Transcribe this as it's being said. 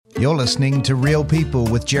You're listening to Real People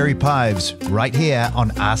with Jerry Pives, right here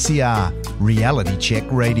on RCR, Reality Check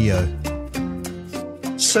Radio.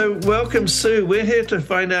 So welcome, Sue. We're here to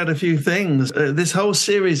find out a few things. This whole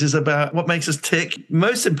series is about what makes us tick.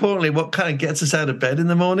 Most importantly, what kind of gets us out of bed in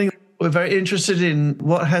the morning. We're very interested in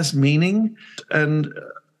what has meaning. And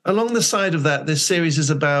along the side of that, this series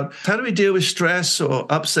is about how do we deal with stress or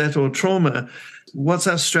upset or trauma? What's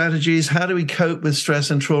our strategies? How do we cope with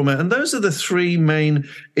stress and trauma? And those are the three main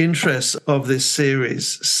interests of this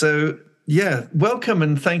series. So, yeah, welcome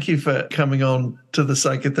and thank you for coming on to the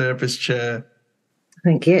psychotherapist chair.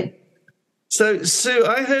 Thank you. So, Sue,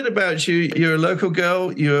 I heard about you. You're a local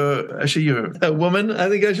girl. You're a woman, I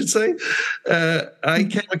think I should say. I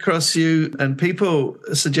came across you and people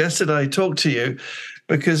suggested I talk to you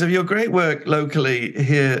because of your great work locally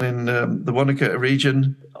here in the Wanaka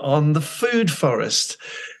region on the food forest.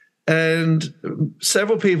 And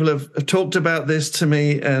several people have talked about this to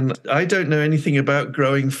me, and I don't know anything about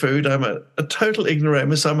growing food. I'm a total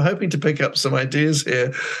ignoramus, so I'm hoping to pick up some ideas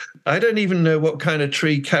here. I don't even know what kind of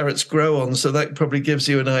tree carrots grow on, so that probably gives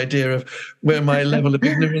you an idea of where my level of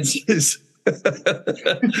ignorance is.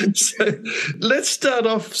 So let's start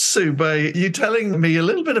off, Sue, by you telling me a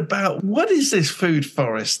little bit about what is this food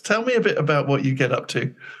forest? Tell me a bit about what you get up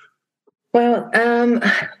to. Well,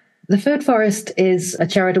 the Food Forest is a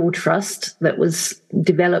charitable trust that was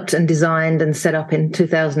developed and designed and set up in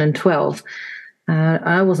 2012.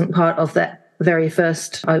 I wasn't part of that very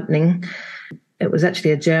first opening. It was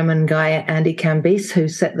actually a German guy, Andy Cambies, who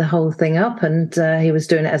set the whole thing up, and he was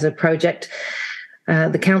doing it as a project.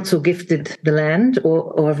 The council gifted the land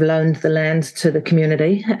or have loaned the land to the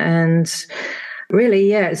community. And really,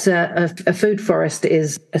 yeah, it's a food forest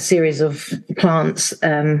is a series of plants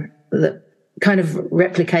that kind of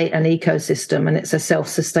replicate an ecosystem, and it's a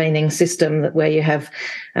self-sustaining system where you have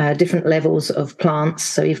different levels of plants.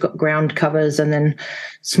 So you've got ground covers and then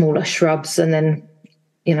smaller shrubs and then,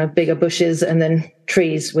 bigger bushes and then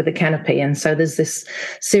trees with a canopy. And so there's this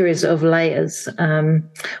series of layers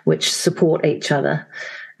which support each other.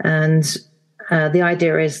 And the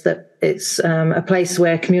idea is that it's a place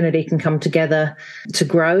where community can come together to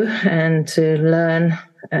grow and to learn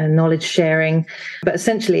knowledge sharing. But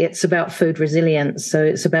essentially, it's about food resilience. So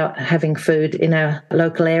it's about having food in our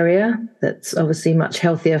local area that's obviously much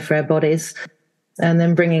healthier for our bodies, and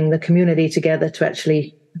then bringing the community together to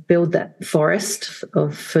actually build that forest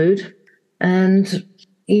of food. And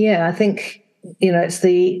yeah, I think, it's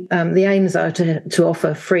the aims are to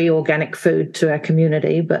offer free organic food to our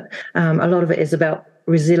community, but a lot of it is about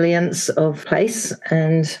resilience of place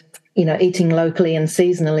and, eating locally and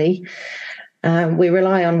seasonally. We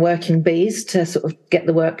rely on working bees to sort of get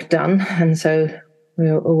the work done. And so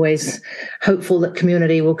we're always hopeful that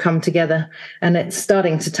community will come together, and it's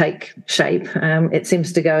starting to take shape. It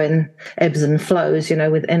seems to go in ebbs and flows,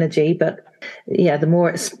 with energy. But yeah, the more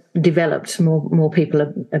it's developed, more people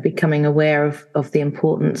are becoming aware of the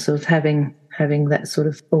importance of having that sort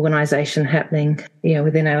of organisation happening,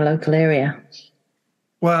 within our local area.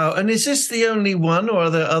 Wow. And is this the only one, or are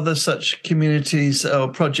there other such communities or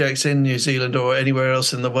projects in New Zealand or anywhere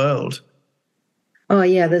else in the world? Oh,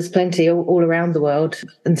 yeah, there's plenty all around the world,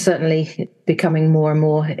 and certainly becoming more and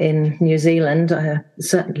more in New Zealand,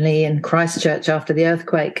 certainly in Christchurch after the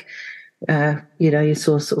earthquake. You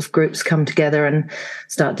saw sort of groups come together and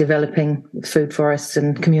start developing food forests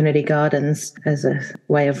and community gardens as a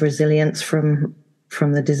way of resilience from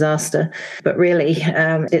the disaster. But really,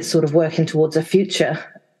 it's sort of working towards a future,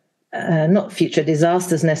 not future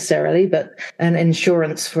disasters necessarily, but an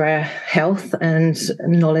insurance for our health and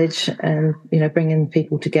knowledge, and, bringing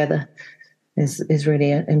people together is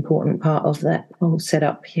really an important part of that whole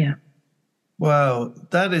setup here. Wow,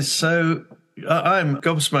 that is so... I'm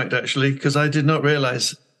gobsmacked, actually, because I did not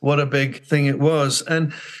realize what a big thing it was.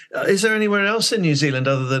 And is there anywhere else in New Zealand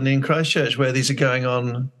other than in Christchurch where these are going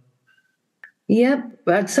on? Yeah,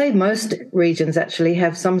 I'd say most regions actually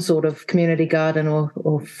have some sort of community garden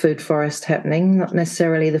or food forest happening, not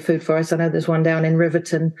necessarily the food forest. I know there's one down in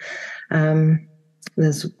Riverton.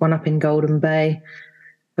 There's one up in Golden Bay.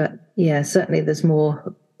 But yeah, certainly there's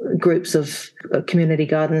more groups of community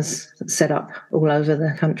gardens set up all over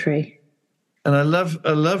the country. And I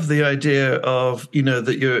love the idea of,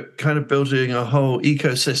 that you're kind of building a whole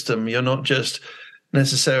ecosystem. You're not just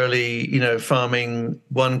necessarily, farming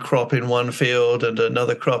one crop in one field and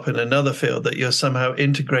another crop in another field, that you're somehow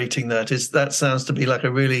integrating that. That sounds to be like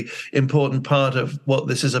a really important part of what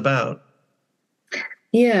this is about.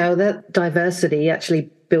 Yeah, that diversity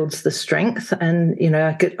actually builds the strength. And,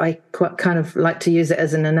 I quite kind of like to use it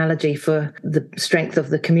as an analogy for the strength of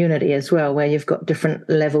the community as well, where you've got different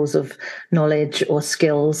levels of knowledge or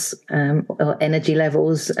skills or energy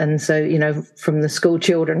levels. And so, from the school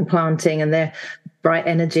children planting and their bright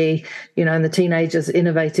energy, and the teenagers'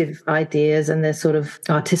 innovative ideas and their sort of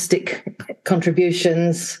artistic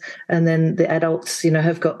contributions. And then the adults,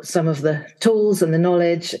 have got some of the tools and the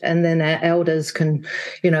knowledge. And then our elders can,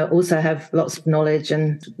 also have lots of knowledge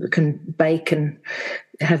and can bake and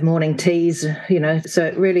have morning teas, So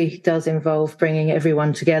it really does involve bringing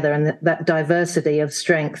everyone together. And that diversity of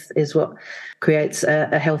strength is what creates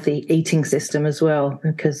a healthy eating system as well,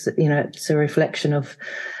 because, it's a reflection of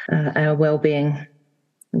our well-being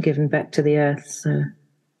given back to the earth. So,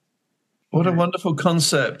 what a wonderful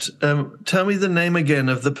concept. Tell me the name again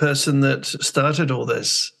of the person that started all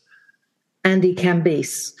this. Andy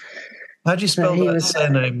Cambees. How do you spell that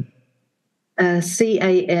surname? Cambees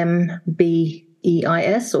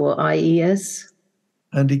or IES.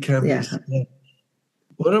 Andy Cambees. Yeah.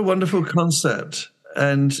 What a wonderful concept.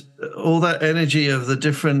 And all that energy of the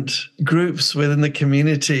different groups within the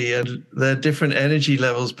community and their different energy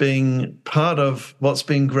levels being part of what's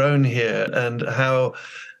being grown here, and how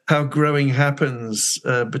growing happens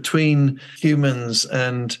between humans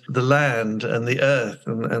and the land and the earth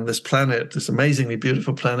and this planet, this amazingly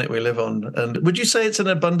beautiful planet we live on. And would you say it's an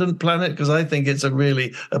abundant planet? Because I think it's a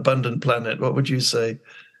really abundant planet. What would you say?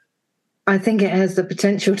 I think it has the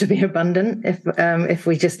potential to be abundant if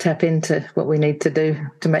we just tap into what we need to do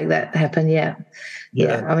to make that happen. Yeah.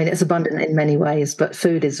 I mean, it's abundant in many ways, but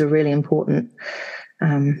food is a really important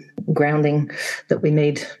grounding that we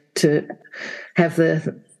need to have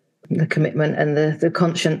the commitment and the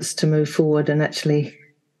conscience to move forward and actually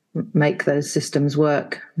make those systems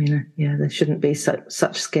work. There shouldn't be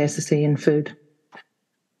such scarcity in food.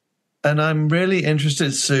 And I'm really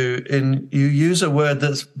interested, Sue, in you use a word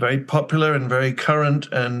that's very popular and very current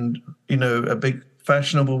and, a big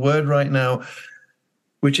fashionable word right now,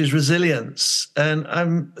 which is resilience. And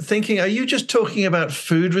I'm thinking, are you just talking about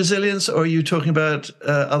food resilience, or are you talking about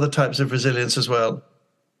other types of resilience as well?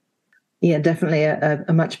 Yeah, definitely a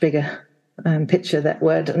much bigger picture, that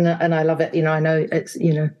word. And I love it. I know it's,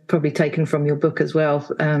 probably taken from your book as well.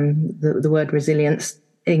 The word resilience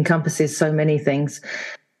encompasses so many things.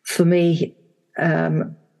 For me,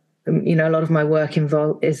 a lot of my work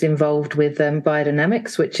is involved with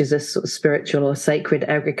biodynamics, which is a sort of spiritual or sacred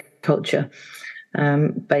agriculture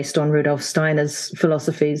based on Rudolf Steiner's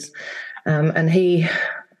philosophies. And he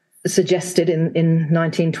suggested in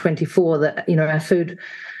 1924 that, our food,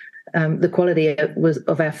 the quality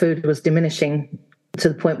of our food was diminishing to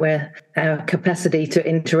the point where our capacity to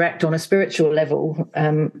interact on a spiritual level,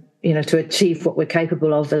 to achieve what we're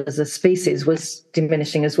capable of as a species was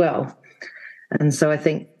diminishing as well. And so I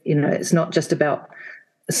think, it's not just about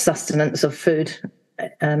sustenance of food.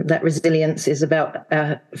 That resilience is about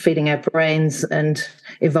feeding our brains and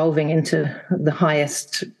evolving into the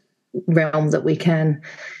highest realm that we can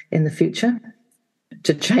in the future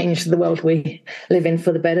to change the world we live in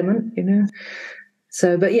for the betterment,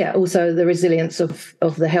 So, but yeah, also the resilience of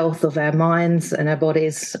the health of our minds and our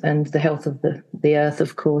bodies, and the health of the earth,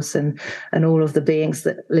 of course, and all of the beings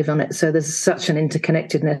that live on it. So there's such an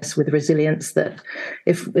interconnectedness with resilience that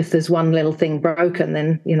if there's one little thing broken,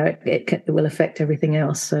 then, it will affect everything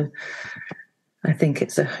else. So I think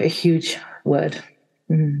it's a huge word,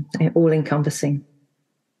 all encompassing.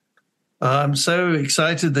 I'm so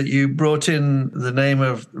excited that you brought in the name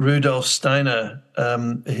of Rudolf Steiner.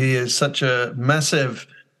 He is such a massive,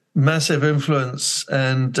 massive influence.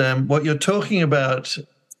 And what you're talking about,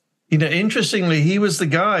 interestingly, he was the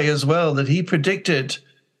guy as well that he predicted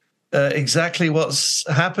exactly what's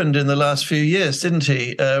happened in the last few years, didn't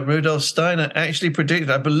he? Rudolf Steiner actually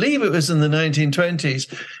predicted, I believe it was in the 1920s,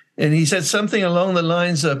 and he said something along the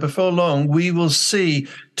lines of, before long, we will see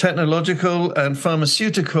technological and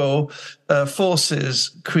pharmaceutical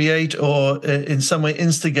forces create or in some way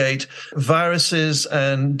instigate viruses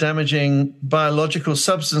and damaging biological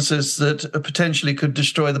substances that potentially could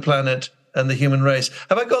destroy the planet and the human race.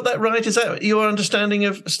 Have I got that right? Is that your understanding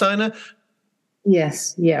of Steiner?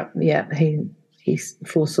 Yes. Yeah. He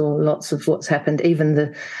foresaw lots of what's happened, even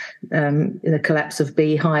the collapse of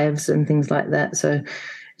beehives and things like that. So,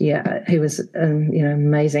 yeah, he was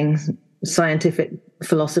amazing scientific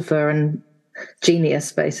philosopher and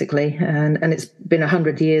genius, basically. And it's been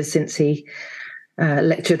 100 years since he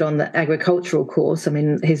lectured on the agricultural course. I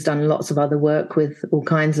mean, he's done lots of other work with all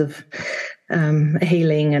kinds of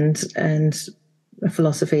healing and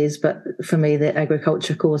philosophies, but for me, the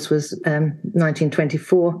agriculture course was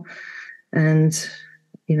 1924, and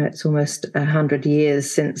it's almost 100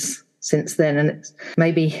 years since then, and it's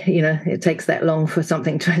maybe it takes that long for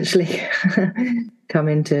something to actually come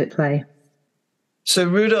into play. So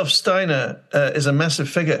Rudolf Steiner is a massive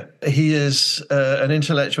figure. He is an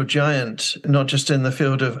intellectual giant, not just in the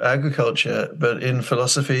field of agriculture, but in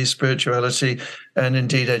philosophy, spirituality, and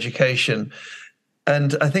indeed education.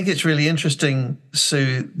 And I think it's really interesting,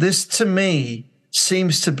 Sue. This, to me,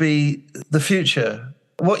 seems to be the future.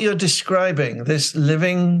 What you're describing, this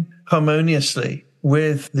living harmoniously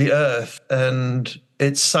with the earth and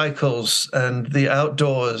its cycles and the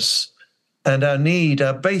outdoors and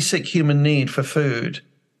our basic human need for food,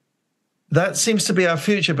 that seems to be our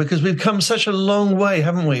future, because we've come such a long way,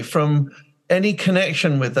 haven't we, from any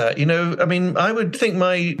connection with that. I would think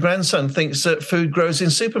my grandson thinks that food grows in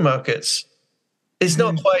supermarkets. It's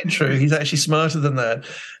not quite true. He's actually smarter than that.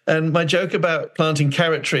 And my joke about planting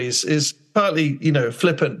carrot trees is partly,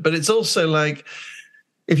 flippant, but it's also like,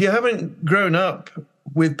 if you haven't grown up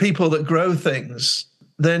with people that grow things,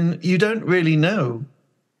 then you don't really know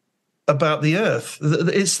about the earth.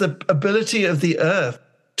 It's the ability of the earth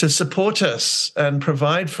to support us and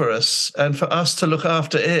provide for us, and for us to look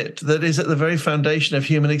after it, that is at the very foundation of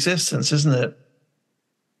human existence, isn't it?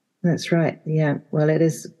 That's right. Yeah. Well, it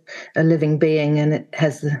is a living being, and it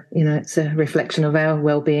has it's a reflection of our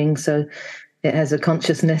well-being. So it has a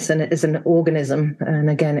consciousness, and it is an organism. And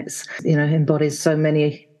again, it's, embodies so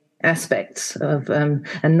many aspects of, and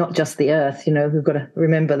not just the earth. We've got to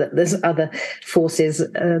remember that there's other forces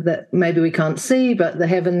that maybe we can't see, but the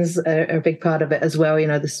heavens are a big part of it as well.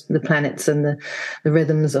 The planets and the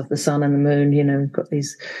rhythms of the sun and the moon. We've got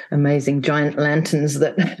these amazing giant lanterns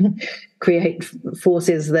that create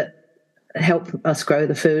forces that help us grow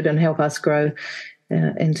the food and help us grow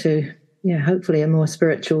into, hopefully a more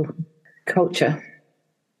spiritual culture.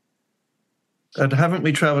 And haven't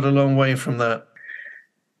we traveled a long way from that?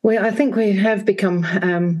 Well, I think we have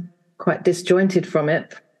become quite disjointed from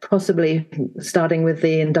it, possibly starting with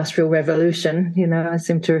the Industrial Revolution. I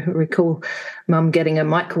seem to recall Mum getting a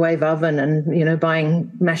microwave oven and,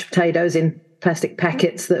 buying mashed potatoes in plastic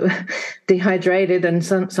packets that were dehydrated and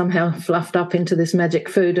somehow fluffed up into this magic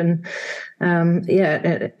food. And, and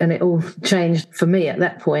it all changed for me at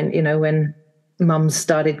that point, when Mum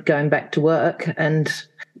started going back to work, and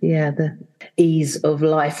the ease of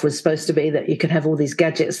life was supposed to be that you could have all these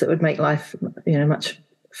gadgets that would make life, much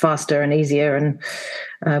faster and easier.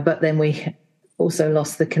 And but then we also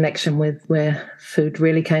lost the connection with where food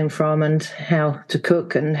really came from, and how to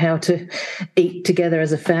cook and how to eat together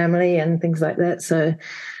as a family and things like that. So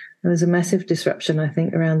there was a massive disruption, I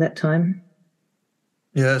think, around that time.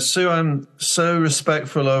 Yeah, Sue, I'm so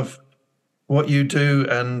respectful of what you do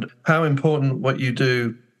and how important what you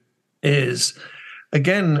do is.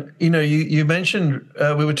 Again, you mentioned,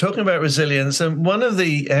 we were talking about resilience, and one of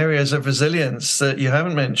the areas of resilience that you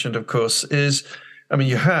haven't mentioned, of course, is,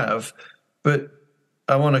 you have, but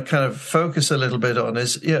I want to kind of focus a little bit on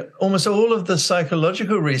is, almost all of the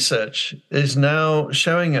psychological research is now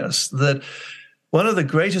showing us that one of the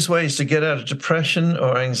greatest ways to get out of depression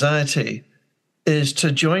or anxiety is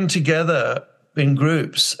to join together in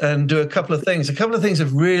groups and do a couple of things. A couple of things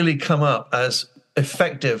have really come up as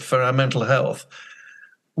effective for our mental health.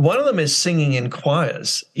 One of them is singing in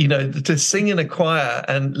choirs. To sing in a choir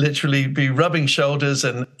and literally be rubbing shoulders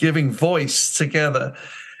and giving voice together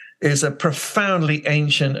is a profoundly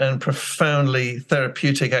ancient and profoundly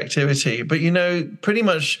therapeutic activity. But, pretty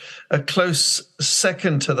much a close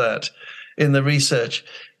second to that in the research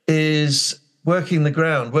is working the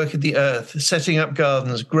ground, working the earth, setting up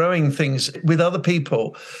gardens, growing things with other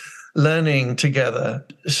people, learning together.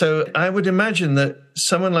 So I would imagine that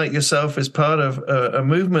someone like yourself is part of a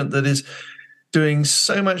movement that is doing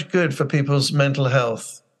so much good for people's mental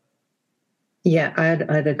health. Yeah,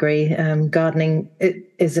 I'd agree. Gardening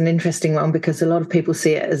is an interesting one because a lot of people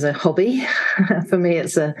see it as a hobby. For me,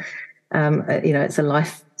 it's it's a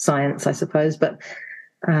life science, I suppose. But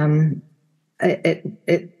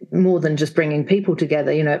it more than just bringing people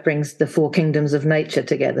together. It brings the four kingdoms of nature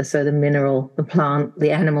together. So the mineral, the plant,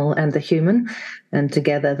 the animal, and the human, and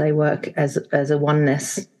together they work as a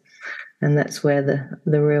oneness. And that's where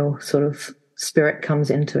the real sort of spirit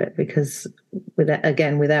comes into it, because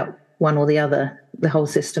without one or the other, the whole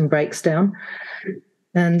system breaks down.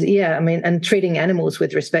 And and treating animals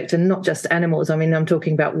with respect, and not just animals. I'm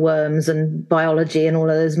talking about worms and biology and all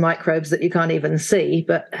of those microbes that you can't even see,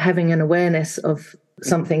 but having an awareness of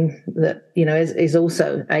something that, is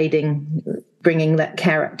also aiding, bringing that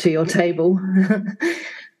carrot to your table.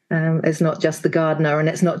 It's not just the gardener, and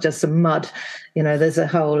it's not just some mud. There's a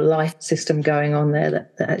whole life system going on there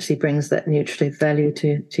that actually brings that nutritive value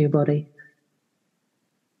to your body.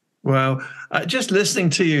 Wow. Just listening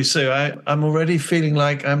to you, Sue, I'm already feeling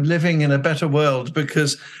like I'm living in a better world,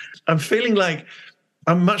 because I'm feeling like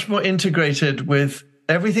I'm much more integrated with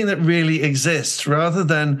everything that really exists, rather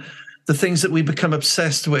than the things that we become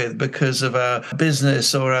obsessed with because of our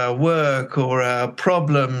business or our work or our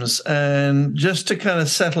problems. And just to kind of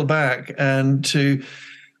settle back and to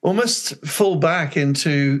almost fall back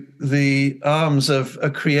into the arms of a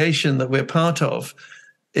creation that we're part of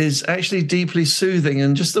is actually deeply soothing.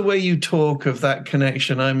 And just the way you talk of that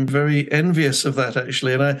connection, I'm very envious of that,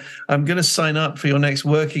 actually. And I'm going to sign up for your next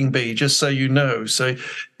working bee, just so you know. So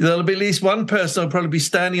there'll be at least one person who'll probably be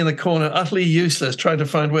standing in the corner, utterly useless, trying to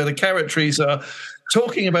find where the carrot trees are,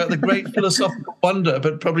 talking about the great philosophical wonder,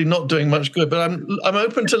 but probably not doing much good. But I'm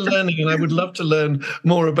open to learning, and I would love to learn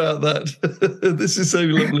more about that. This is so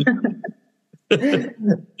lovely.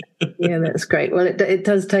 Yeah, that's great. Well, it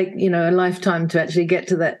does take, a lifetime to actually get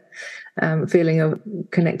to that feeling of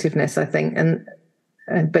connectiveness, I think.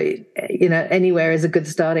 But anywhere is a good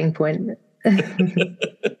starting point.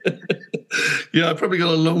 Yeah, I've probably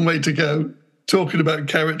got a long way to go talking about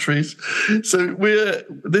carrot trees. So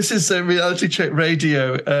this is a Reality Check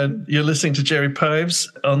Radio, and you're listening to Jerry Pives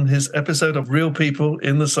on his episode of Real People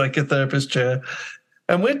in the Psychotherapist Chair.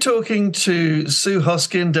 And we're talking to Sue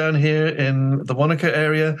Hoskin down here in the Wanaka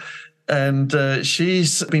area. And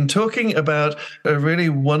she's been talking about a really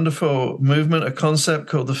wonderful movement, a concept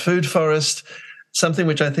called the food forest, something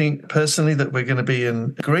which I think personally that we're going to be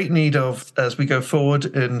in great need of as we go forward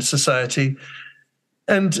in society.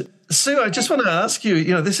 And Sue, I just want to ask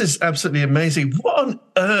you, this is absolutely amazing. What on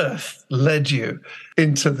earth led you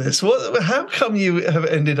into this? How come you have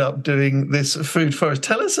ended up doing this food forest?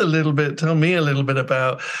 Tell me a little bit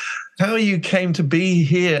about how you came to be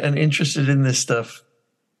here and interested in this stuff.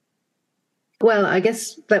 Well, I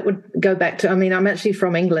guess that would go back to, I'm actually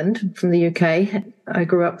from England, from the UK. I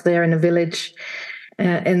grew up there in a village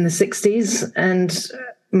in the 60s, and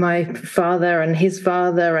my father and his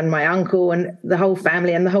father and my uncle and the whole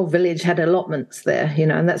family and the whole village had allotments there,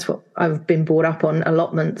 and that's what I've been brought up on,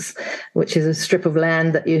 allotments, which is a strip of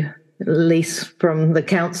land that you lease from the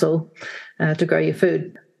council to grow your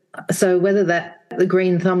food. So whether the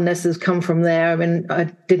green thumbness has come from there, I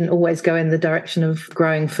didn't always go in the direction of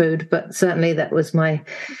growing food, but certainly that was my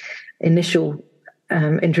initial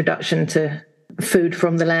introduction to food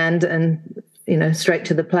from the land and, straight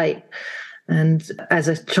to the plate. And as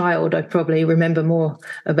a child, I probably remember more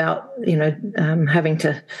about, having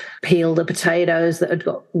to peel the potatoes that had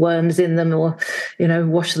got worms in them, or,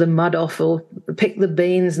 wash the mud off, or pick the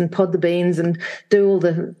beans and pod the beans and do all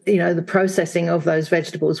the, the processing of those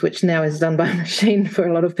vegetables, which now is done by a machine for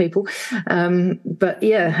a lot of people. But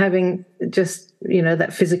yeah, having just,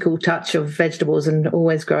 that physical touch of vegetables, and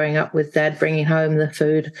always growing up with Dad bringing home the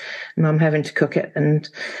food, Mum having to cook it and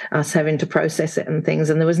us having to process it and things.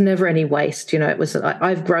 And there was never any waste, it was like,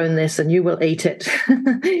 I've grown this and you will eat it.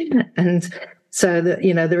 And so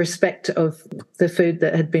the respect of the food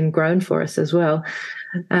that had been grown for us as well.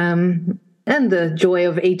 And the joy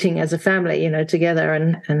of eating as a family, together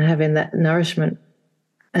and having that nourishment.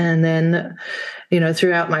 And then,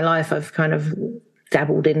 throughout my life, I've kind of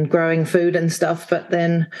dabbled in growing food and stuff, but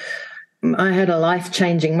then I had a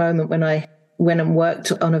life-changing moment when I went and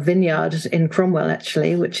worked on a vineyard in Cromwell,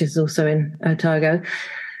 actually, which is also in Otago.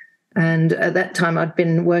 And at that time, I'd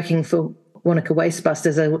been working for Wanaka Wastebust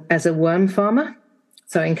as a worm farmer,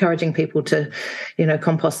 so encouraging people to,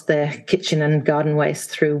 compost their kitchen and garden waste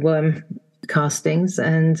through worm castings,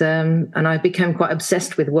 and I became quite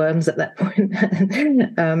obsessed with worms at that point.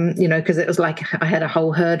 Because it was like I had a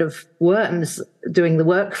whole herd of worms doing the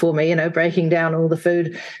work for me, breaking down all the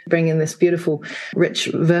food, bringing this beautiful rich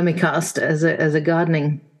vermicast as a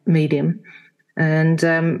gardening medium. And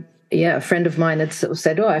a friend of mine had sort of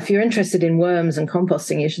said, if you're interested in worms and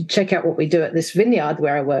composting, you should check out what we do at this vineyard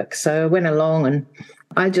where I work. So I went along, and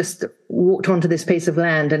I just walked onto this piece of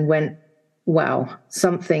land and went, wow,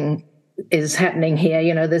 something is happening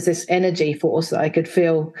here. There's this energy force that I could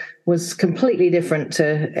feel was completely different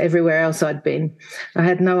to everywhere else I'd been. I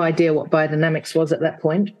had no idea what biodynamics was at that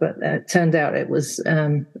point, but it turned out it was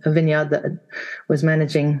a vineyard that was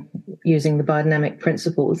managing using the biodynamic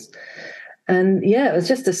principles. And it was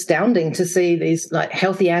just astounding to see these like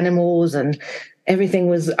healthy animals, and everything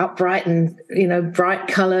was upright and, bright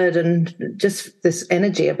colored, and just this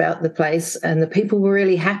energy about the place. And the people were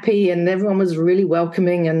really happy, and everyone was really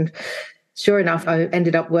welcoming. And sure enough, I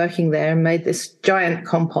ended up working there and made this giant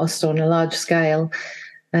compost on a large scale.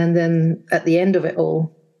 And then at the end of it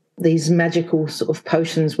all, these magical sort of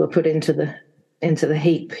potions were put into the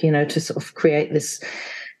heap, to sort of create this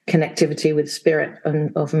connectivity with spirit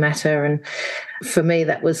and of matter. And for me,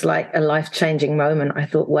 that was like a life-changing moment. I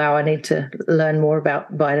thought, wow, I need to learn more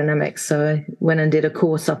about biodynamics. So I went and did a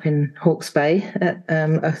course up in Hawke's Bay at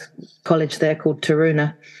a college there called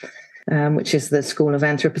Taruna, which is the School of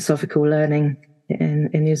Anthroposophical Learning in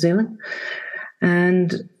New Zealand.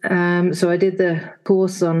 And so I did the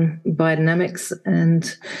course on biodynamics,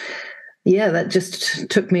 and that just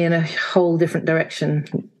took me in a whole different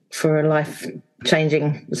direction for a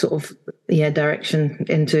life-changing sort of direction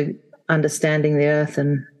into understanding the earth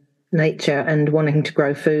and nature and wanting to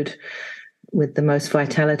grow food with the most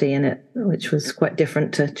vitality in it, which was quite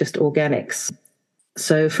different to just organics.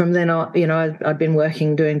 So from then on, I've been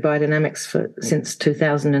working doing biodynamics since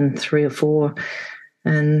 2003 or 4,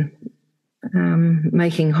 and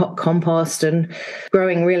making hot compost and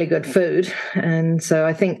growing really good food. And so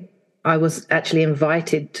I think I was actually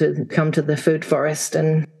invited to come to the food forest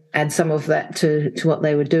and add some of that to what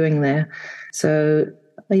they were doing there. So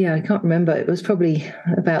I can't remember. It was probably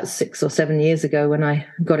about 6 or 7 years ago when I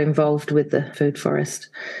got involved with the food forest.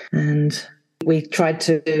 And we tried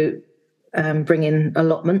to bring in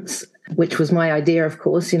allotments, which was my idea, of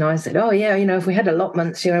course. I said, if we had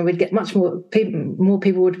allotments, we'd get much more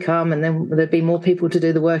people would come, and then there'd be more people to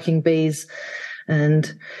do the working bees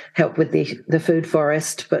and help with the food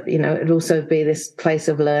forest. But, it'd also be this place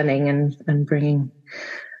of learning and bringing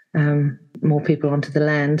more people onto the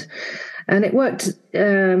land. And it worked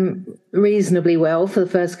reasonably well for the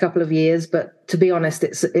first couple of years, but to be honest,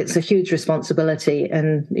 it's a huge responsibility.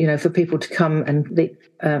 And, for people to come, and the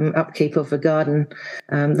upkeep of a garden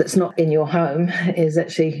that's not in your home is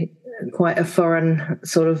actually quite a foreign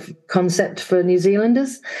sort of concept for New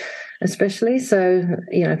Zealanders, especially. So,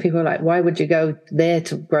 people are like, why would you go there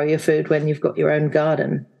to grow your food when you've got your own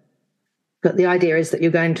garden? But the idea is that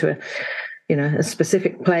you're going to a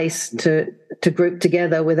specific place to group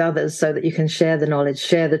together with others so that you can share the knowledge,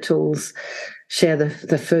 share the tools, share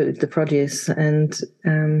the food, the produce. And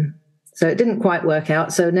so it didn't quite work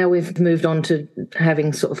out. So now we've moved on to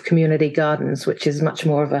having sort of community gardens, which is much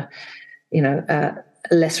more of a,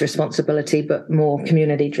 less responsibility, but more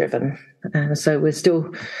community driven. So we're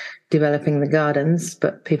still developing the gardens,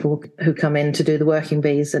 but people who come in to do the working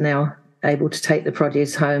bees are now able to take the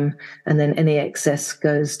produce home, and then any excess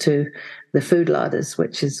goes to the food larders,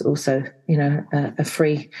 which is also, a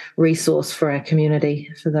free resource for our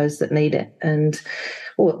community for those that need it, and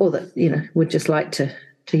or that would just like to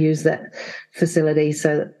use that facility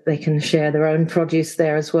so that they can share their own produce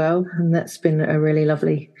there as well. And that's been a really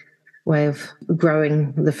lovely way of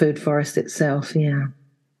growing the food forest itself. Yeah.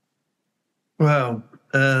 Wow.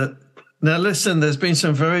 Now, listen, there's been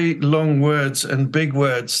some very long words and big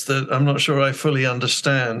words that I'm not sure I fully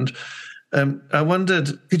understand. I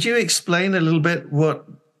wondered, could you explain a little bit what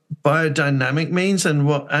biodynamic means and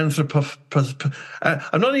what I'm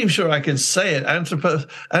not even sure I can say it.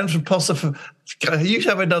 Anthroposophical. You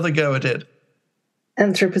have another go at it.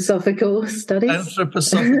 Anthroposophical studies.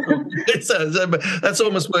 Anthroposophical. That's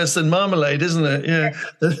almost worse than marmalade, isn't it? Yeah.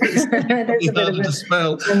 There's a bit of a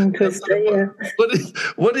smell. Twister, yeah.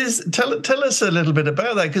 What is? Tell us a little bit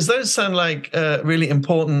about that, because those sound like really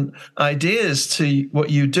important ideas to what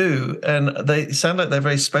you do, and they sound like they're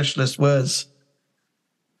very specialist words.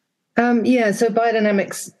 So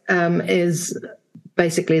biodynamics is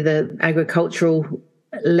basically the agricultural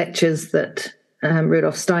lectures that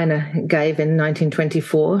Rudolf Steiner gave in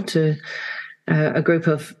 1924 to a group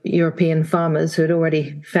of European farmers who had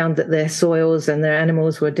already found that their soils and their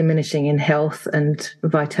animals were diminishing in health and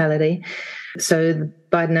vitality. So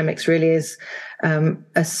biodynamics really is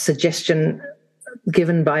a suggestion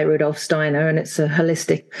given by Rudolf Steiner, and it's a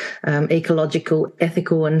holistic, ecological,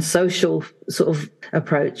 ethical and social sort of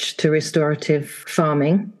approach to restorative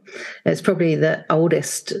farming. It's probably the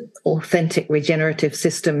oldest authentic regenerative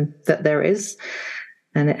system that there is,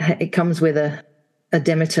 and it comes with a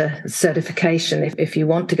Demeter certification if you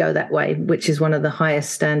want to go that way, which is one of the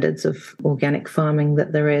highest standards of organic farming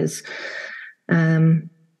that there is.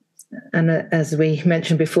 And as we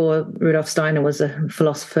mentioned before, Rudolf Steiner was a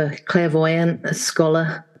philosopher, clairvoyant, a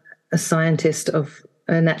scholar, a scientist,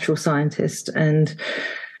 a natural scientist. And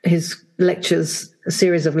his lectures, a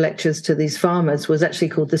series of lectures to these farmers, was actually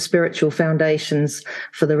called The Spiritual Foundations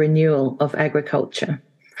for the Renewal of Agriculture,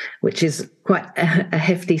 which is quite a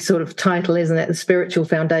hefty sort of title, isn't it? The Spiritual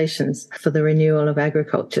Foundations for the Renewal of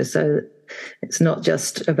Agriculture. So it's not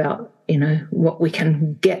just about, what we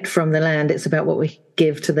can get from the land. It's about what we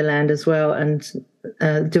give to the land as well, and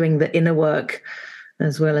doing the inner work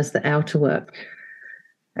as well as the outer work.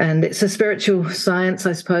 And it's a spiritual science,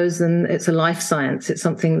 I suppose, and it's a life science. It's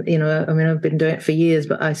something, I've been doing it for years,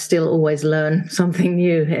 but I still always learn something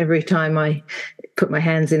new every time I put my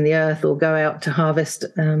hands in the earth or go out to harvest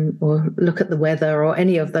or look at the weather or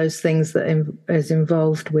any of those things that is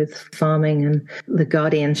involved with farming and the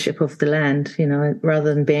guardianship of the land.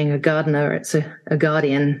 Rather than being a gardener, it's a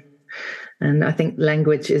guardian. And I think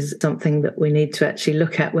language is something that we need to actually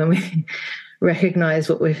look at when we recognize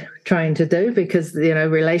what we're trying to do, because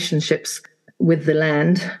relationships with the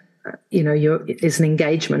land, it's an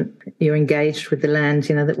engagement. You're engaged with the land,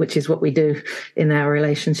 which is what we do in our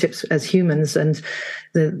relationships as humans. And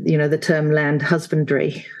the term land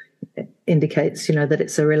husbandry indicates that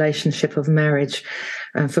it's a relationship of marriage.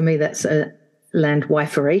 For me, that's a land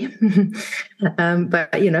wifery.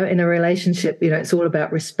 But in a relationship, it's all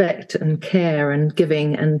about respect and care and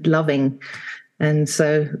giving and loving. And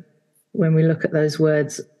so when we look at those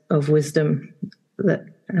words of wisdom that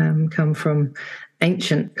come from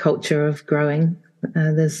ancient culture of growing,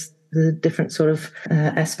 there's the different sort of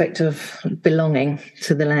aspect of belonging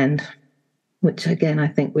to the land, which again, I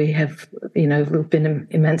think we have, we've been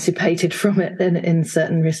emancipated from it in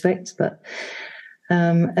certain respects. But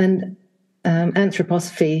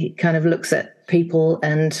anthroposophy kind of looks at people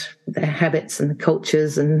and their habits and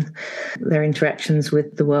cultures and their interactions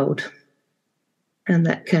with the world. And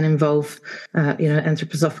that can involve,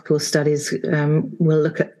 anthroposophical studies will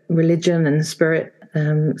look at religion and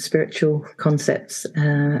spiritual concepts,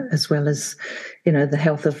 as well as, the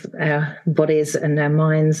health of our bodies and our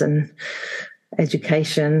minds and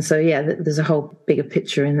education. So, there's a whole bigger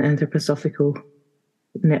picture in anthroposophical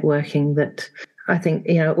networking that I think,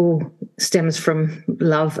 all stems from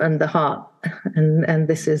love and the heart. And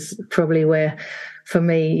this is probably where, for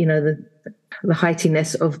me, the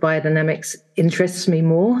heightiness of biodynamics interests me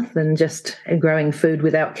more than just growing food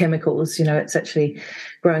without chemicals. It's actually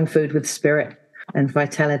growing food with spirit and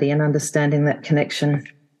vitality, and understanding that connection,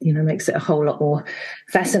 makes it a whole lot more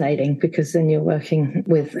fascinating, because then you're working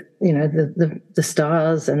with, the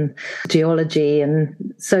stars and geology and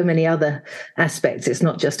so many other aspects. It's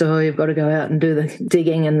not just, you've got to go out and do the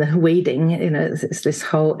digging and the weeding. It's this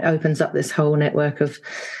whole, opens up this whole network of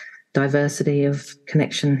diversity, of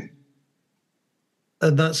connection.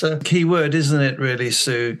 And that's a key word, isn't it, really,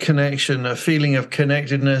 Sue? Connection, a feeling of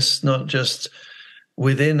connectedness, not just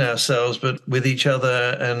within ourselves, but with each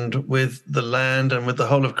other and with the land and with the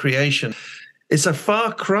whole of creation. It's a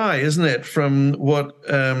far cry, isn't it, from what,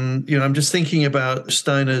 I'm just thinking about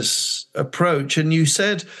Steiner's approach. And you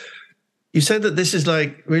said that this is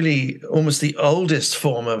like really almost the oldest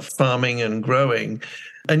form of farming and growing.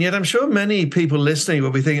 And yet I'm sure many people listening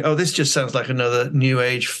will be thinking, this just sounds like another new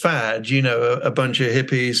age fad, a bunch of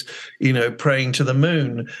hippies, praying to the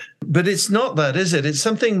moon. But it's not that, is it? It's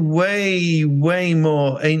something way, way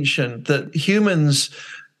more ancient, that humans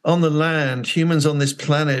on the land, humans on this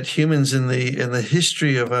planet, humans in the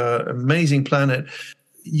history of our amazing planet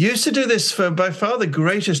used to do this for by far the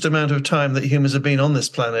greatest amount of time that humans have been on this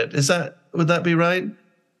planet. Would that be right?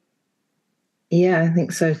 Yeah, I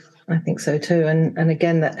think so. I think so too. And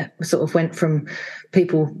again, that sort of went from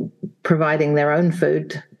people providing their own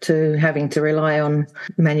food to having to rely on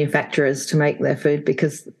manufacturers to make their food,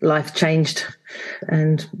 because life changed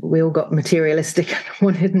and we all got materialistic and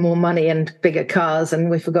wanted more money and bigger cars, and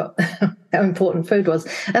we forgot how important food was.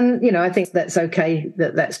 And, I think that's okay,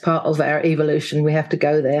 that's part of our evolution. We have to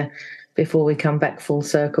go there before we come back full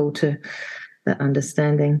circle to that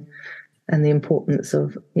understanding and the importance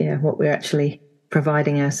of, what we're actually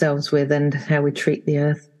providing ourselves with and how we treat the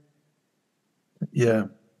earth. Yeah,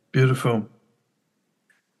 beautiful.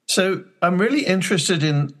 So I'm really interested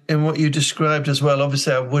in what you described as well.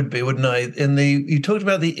 Obviously, I would be, wouldn't I? You talked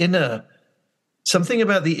about something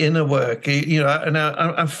about the inner work. And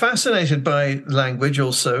I'm fascinated by language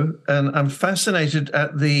also, and I'm fascinated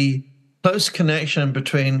at the close connection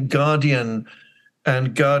between guardian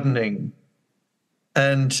and gardening.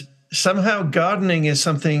 And somehow gardening is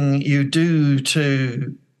something you do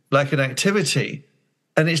to, like an activity,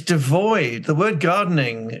 and it's devoid. The word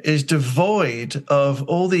gardening is devoid of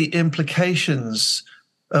all the implications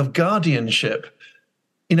of guardianship.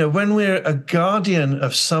 When we're a guardian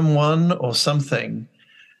of someone or something,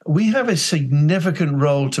 we have a significant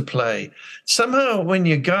role to play. Somehow when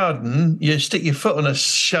you garden, you stick your foot on a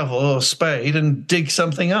shovel or spade and dig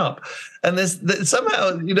something up. And there's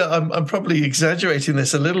somehow, I'm probably exaggerating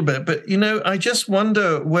this a little bit, but, I just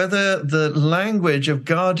wonder whether the language of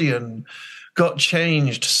guardian got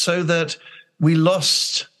changed so that we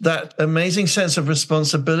lost that amazing sense of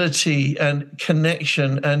responsibility and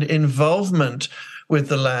connection and involvement with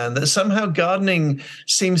the land, that somehow gardening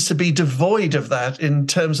seems to be devoid of that in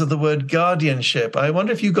terms of the word guardianship. I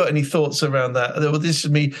wonder if you've got any thoughts around that. Well, this is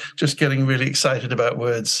me just getting really excited about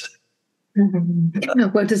words.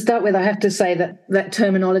 Well, to start with, I have to say that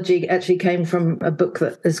terminology actually came from a book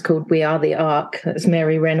that is called We Are the Ark. It's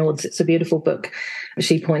Mary Reynolds. It's a beautiful book.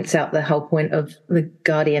 She points out the whole point of the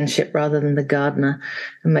guardianship rather than the gardener,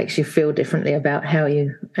 and makes you feel differently about how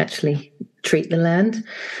you actually treat the land.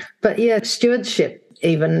 But yeah, stewardship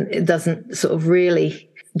even, it doesn't sort of really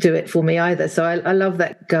do it for me either. So I love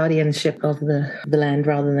that guardianship of the land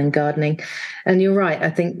rather than gardening. And you're right. I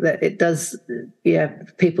think that it does,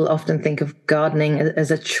 people often think of gardening as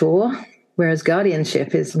a chore, whereas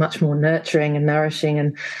guardianship is much more nurturing and nourishing.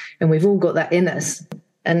 And we've all got that in us.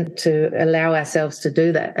 And to allow ourselves to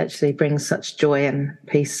do that actually brings such joy and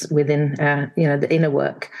peace within our, the inner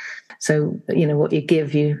work. So, what you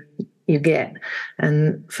give, you get.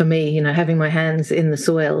 And for me, having my hands in the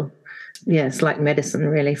soil, it's like medicine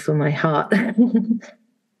really for my heart.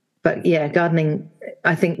 But yeah, gardening,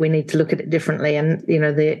 I think we need to look at it differently. And,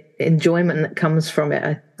 the enjoyment that comes from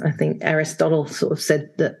it, I think Aristotle sort of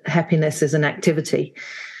said that happiness is an activity.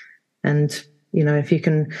 And, if you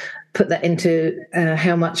can put that into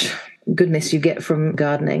how much goodness you get from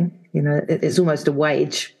gardening, it's almost a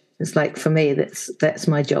wage. It's like, for me, that's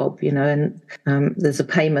my job, and there's a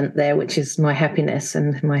payment there, which is my happiness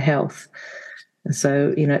and my health.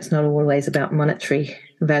 So, it's not always about monetary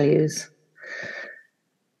values.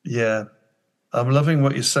 Yeah, I'm loving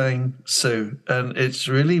what you're saying, Sue, and it's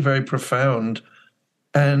really very profound.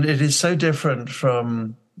 And it is so different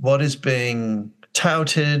from what is being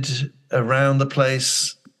touted around the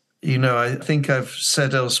place. I think I've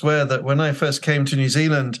said elsewhere that when I first came to New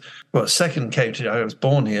Zealand, I was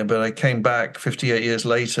born here, but I came back 58 years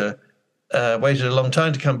later, waited a long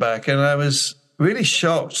time to come back. And I was really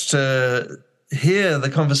shocked to hear the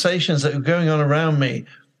conversations that were going on around me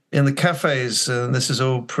in the cafes. And this is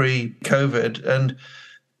all pre-COVID. And,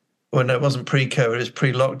 well, no, it wasn't pre-COVID, it was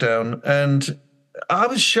pre-lockdown. And I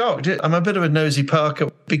was shocked. I'm a bit of a nosy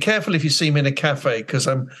Parker. Be careful if you see me in a cafe, because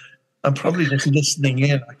I'm probably just listening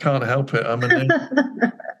in. I can't help it.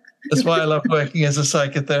 That's why I love working as a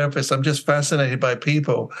psychotherapist. I'm just fascinated by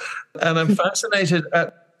people. And I'm fascinated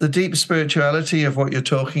at the deep spirituality of what you're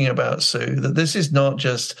talking about, Sue, that this is not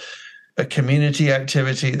just a community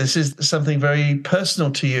activity. This is something very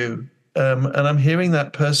personal to you. And I'm hearing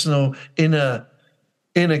that personal inner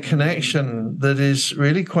connection that is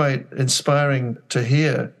really quite inspiring to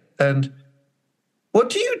hear. And what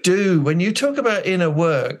do you do when you talk about inner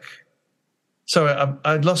work? Sorry,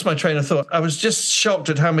 I lost my train of thought. I was just shocked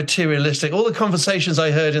at how materialistic. All the conversations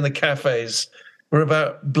I heard in the cafes were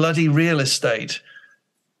about bloody real estate.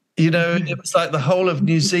 It was like the whole of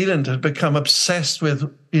New Zealand had become obsessed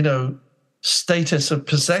with, status of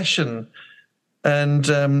possession. And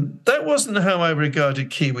that wasn't how I regarded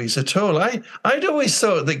Kiwis at all. I'd always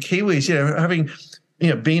thought that Kiwis, having,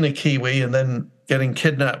 been a Kiwi and then getting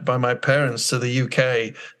kidnapped by my parents to the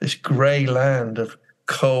UK, this grey land of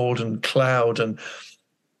cold and cloud and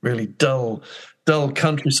really dull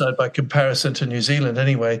countryside by comparison to New Zealand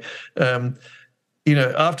anyway.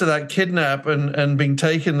 After that kidnap and being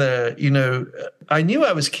taken there, I knew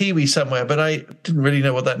I was Kiwi somewhere, but I didn't really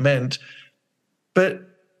know what that meant. But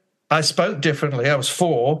I spoke differently. I was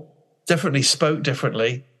 4, definitely spoke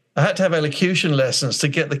differently. I had to have elocution lessons to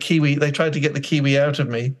get the Kiwi. They tried to get the Kiwi out of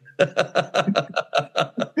me.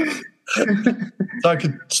 So I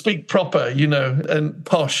could speak proper, and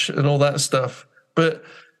posh and all that stuff. But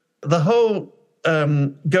the whole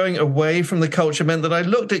going away from the culture meant that I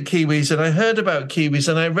looked at Kiwis and I heard about Kiwis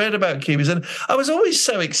and I read about Kiwis. And I was always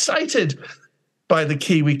so excited by the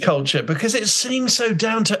Kiwi culture because it seemed so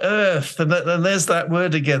down to earth. And there's that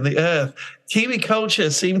word again, the earth. Kiwi culture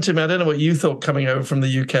seemed to me, I don't know what you thought coming over from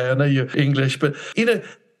the UK. I know you're English, but,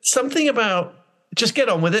 something about just get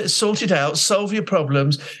on with it, sort it out, solve your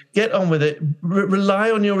problems, get on with it,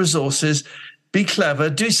 rely on your resources, be clever,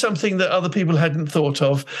 do something that other people hadn't thought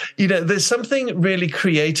of. There's something really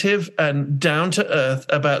creative and down to earth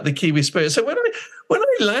about the Kiwi spirit. So when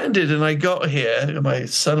I landed and I got here, my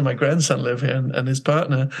son and my grandson live here and his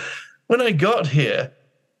partner, when I got here,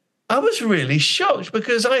 I was really shocked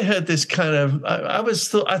because I heard this kind of, I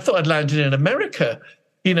thought I'd landed in America,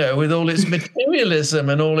 with all its materialism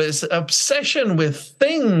and all its obsession with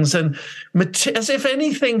things and as if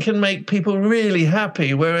anything can make people really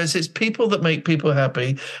happy, whereas it's people that make people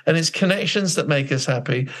happy and it's connections that make us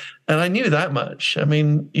happy. And I knew that much. I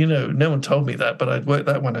mean, no one told me that, but I'd worked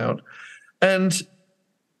that one out. And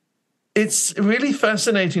it's really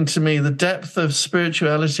fascinating to me, the depth of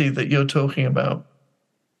spirituality that you're talking about.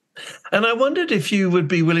 And I wondered if you would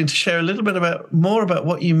be willing to share a little bit more about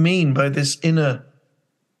what you mean by this inner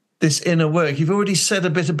work. You've already said a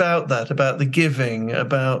bit about that, about the giving,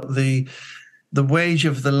 about the wage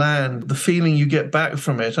of the land, the feeling you get back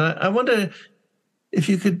from it. I wonder if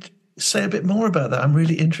you could say a bit more about that. I'm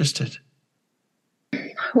really interested.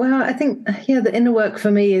 Well, I think, the inner work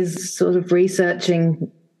for me is sort of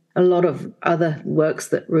researching a lot of other works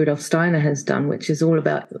that Rudolf Steiner has done, which is all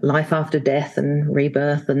about life after death and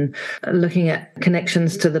rebirth and looking at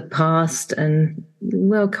connections to the past and,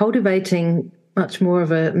 well, cultivating much more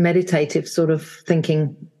of a meditative sort of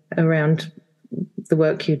thinking around the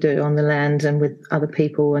work you do on the land and with other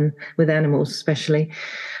people and with animals especially.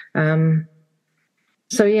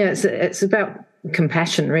 It's about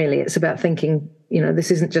compassion, really. It's about thinking,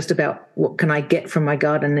 this isn't just about what can I get from my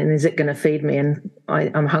garden and is it going to feed me and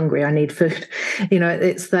I'm hungry, I need food.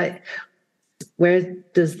 It's that, where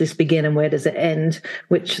does this begin and where does it end?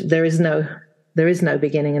 Which there is no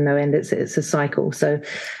beginning and no end. It's a cycle. So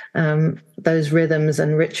those rhythms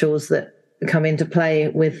and rituals that come into play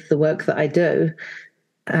with the work that I do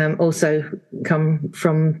also come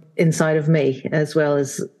from inside of me as well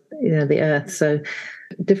as the earth. So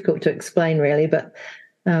difficult to explain, really, but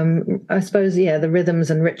I suppose, the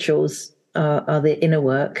rhythms and rituals are the inner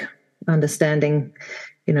work, understanding,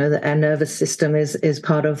 that our nervous system is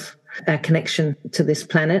part of our connection to this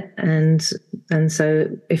planet. And so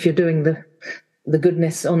if you're doing the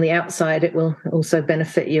goodness on the outside, it will also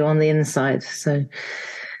benefit you on the inside. So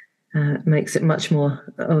it makes it much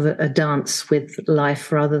more of a dance with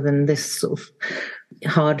life rather than this sort of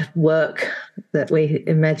hard work that we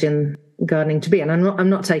imagine gardening to be. And I'm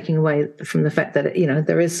not taking away from the fact that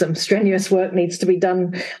there is some strenuous work needs to be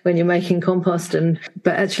done when you're making compost,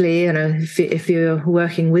 but actually if you're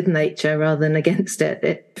working with nature rather than against it,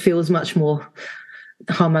 it feels much more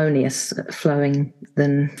harmonious flowing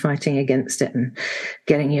than fighting against it and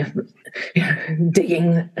getting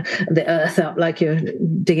digging the earth up like you're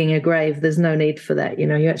digging a grave. There's no need for that.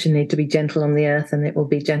 You actually need to be gentle on the earth and it will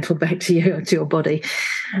be gentle back to you, to your body.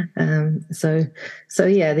 So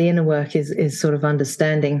the inner work is sort of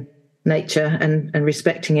understanding nature and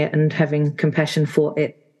respecting it and having compassion for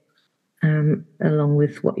it, along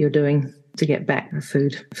with what you're doing to get back the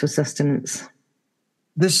food for sustenance.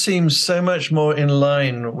 This seems so much more in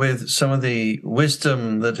line with some of the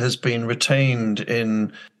wisdom that has been retained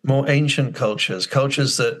in more ancient cultures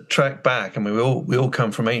that track back. I mean, we all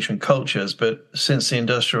come from ancient cultures, but since the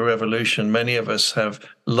Industrial Revolution, many of us have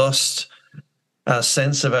lost our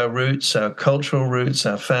sense of our roots, our cultural roots,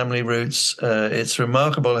 our family roots. It's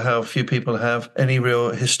remarkable how few people have any real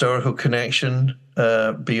historical connection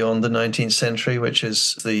beyond the 19th century, which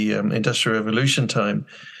is the Industrial Revolution time.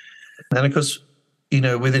 And of course,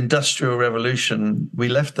 with Industrial Revolution, we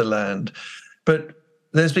left the land. But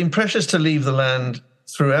there's been pressures to leave the land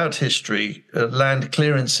throughout history, land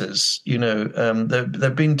clearances. There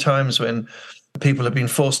have been times when people have been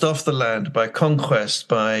forced off the land by conquest,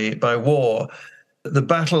 by war. The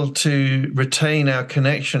battle to retain our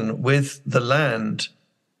connection with the land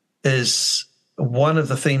is one of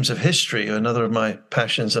the themes of history. Another of my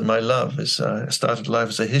passions and my love is I started life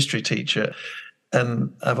as a history teacher.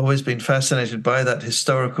 And I've always been fascinated by that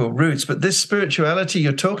historical roots. But this spirituality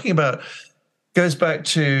you're talking about goes back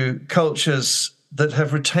to cultures that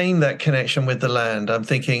have retained that connection with the land. I'm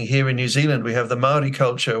thinking here in New Zealand, we have the Maori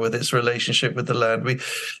culture with its relationship with the land. We,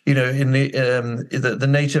 in the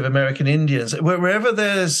Native American Indians, wherever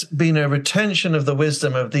there's been a retention of the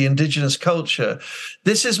wisdom of the indigenous culture,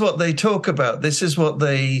 this is what they talk about. This is what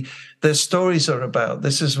their stories are about.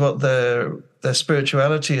 This is what their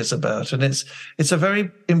spirituality is about. And it's a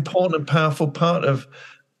very important, powerful part of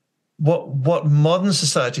what modern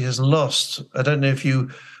society has lost. I don't know if you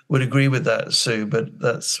would agree with that, Sue, but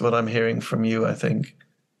that's what I'm hearing from you, I think.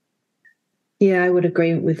 Yeah, I would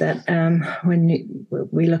agree with that. When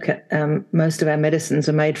we look at most of our medicines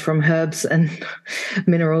are made from herbs and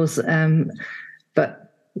minerals,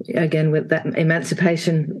 but again, with that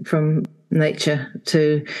emancipation from nature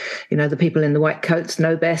to, the people in the white coats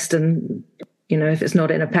know best, and if it's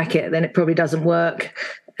not in a packet, then it probably doesn't work.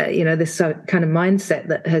 This kind of mindset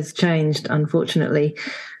that has changed, unfortunately.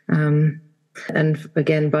 And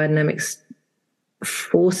again, biodynamics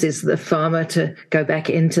forces the farmer to go back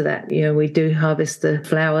into that. We do harvest the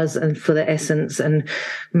flowers and for the essence and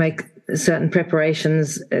make certain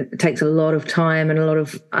preparations. It takes a lot of time and a lot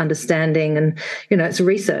of understanding, and it's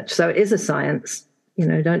research, so it is a science.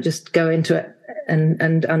 Don't just go into it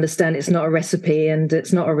and understand it's not a recipe and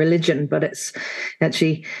it's not a religion, but it's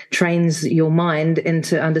actually trains your mind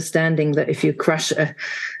into understanding that if you crush a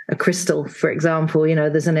crystal, for example,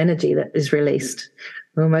 there's an energy that is released.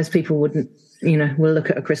 well, most people wouldn't, will look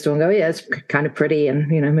at a crystal and go, yeah, it's kind of pretty, and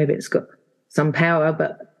maybe it's got some power,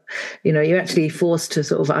 but you're actually forced to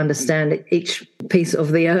sort of understand each piece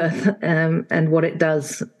of the earth and what it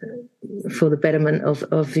does for the betterment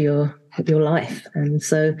of your life. And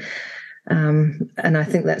so, and I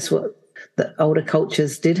think that's what the older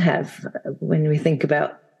cultures did have when we think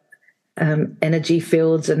about energy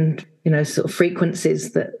fields and, sort of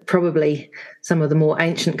frequencies that probably some of the more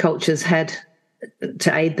ancient cultures had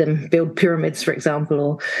to aid them build pyramids, for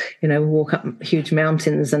example, or, walk up huge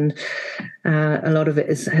mountains. And a lot of it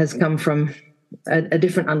has come from a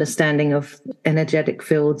different understanding of energetic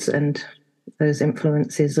fields and those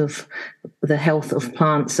influences of the health of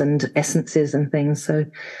plants and essences and things. So,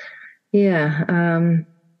 yeah,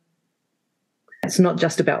 it's not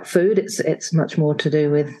just about food. It's much more to do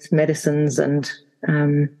with medicines and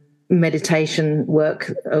meditation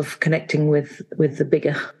work of connecting with the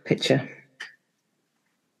bigger picture.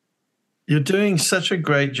 You're doing such a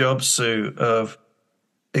great job, Sue, of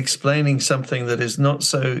explaining something that is not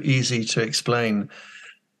so easy to explain.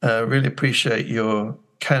 Really appreciate your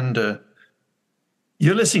candor.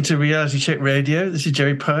 You're listening to Reality Check Radio. This is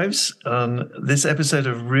Jerry Pives. On this episode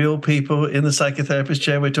of Real People in the Psychotherapist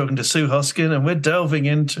Chair, we're talking to Sue Hoskin, and we're delving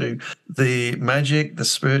into the magic, the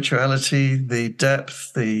spirituality, the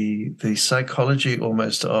depth, the psychology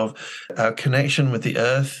almost of our connection with the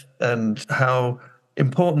earth and how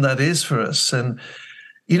important that is for us. And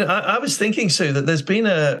I was thinking, Sue, that there's been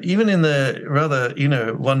even in the rather,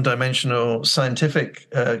 one-dimensional scientific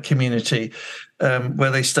community where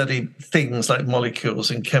they study things like molecules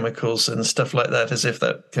and chemicals and stuff like that, as if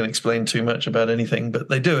that can explain too much about anything. But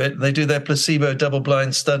they do it. They do their placebo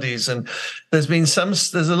double-blind studies. And there's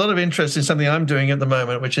a lot of interest in something I'm doing at the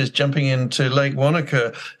moment, which is jumping into Lake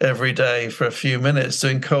Wanaka every day for a few minutes,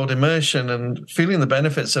 doing cold immersion and feeling the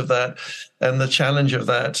benefits of that and the challenge of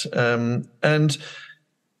that. And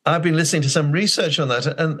I've been listening to some research on that,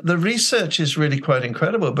 and the research is really quite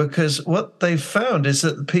incredible, because what they've found is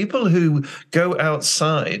that people who go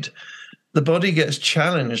outside, the body gets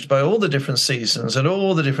challenged by all the different seasons and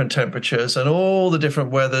all the different temperatures and all the different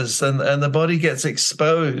weathers, and the body gets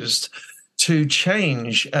exposed to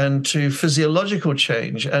change and to physiological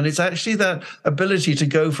change. And it's actually that ability to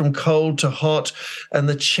go from cold to hot and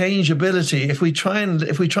the changeability. If we try and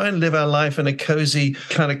live our life in a cozy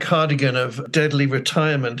kind of cardigan of deadly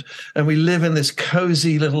retirement, and we live in this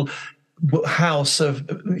cozy little house of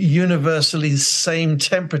universally same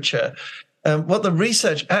temperature, what the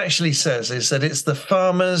research actually says is that it's the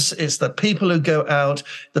farmers, it's the people who go out,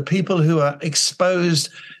 the people who are exposed.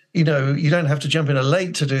 You don't have to jump in a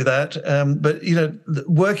lake to do that. But,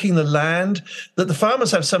 working the land, that the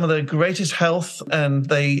farmers have some of the greatest health, and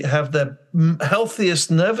they have the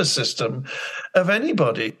healthiest nervous system of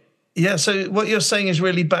anybody. Yeah, so what you're saying is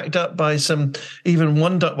really backed up by some even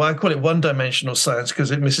I call it one-dimensional science,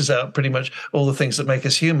 because it misses out pretty much all the things that make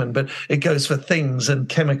us human, but it goes for things and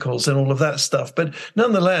chemicals and all of that stuff. But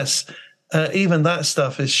nonetheless, even that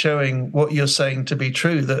stuff is showing what you're saying to be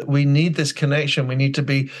true, that we need this connection. We need to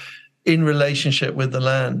be in relationship with the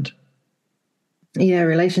land. Yeah,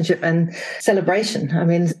 relationship and celebration. I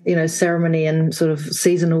mean, ceremony and sort of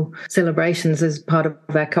seasonal celebrations is part of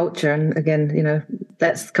our culture. And again,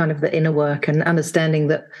 that's kind of the inner work, and understanding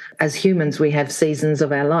that as humans, we have seasons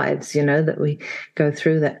of our lives, that we go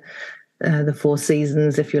through that. The 4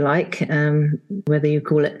 seasons, if you like, whether you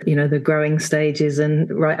call it, the growing stages and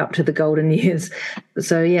right up to the golden years.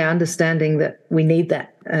 So, yeah, understanding that we need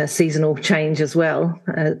that seasonal change as well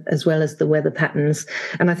as the weather patterns.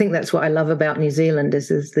 And I think that's what I love about New Zealand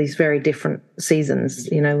is these very different seasons,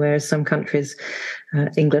 whereas some countries,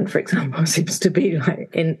 England, for example, seems to be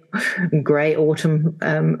like in grey autumn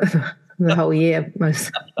the whole year,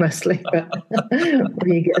 mostly. But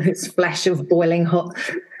you get this flash of boiling hot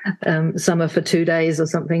summer for 2 days or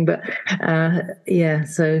something. But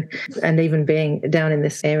so, and even being down in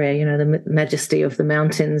this area, the majesty of the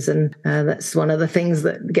mountains, and that's one of the things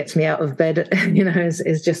that gets me out of bed,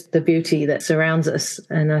 is just the beauty that surrounds us.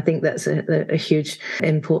 And I think that's a huge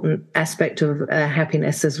important aspect of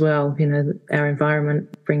happiness as well. Our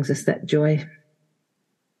environment brings us that joy.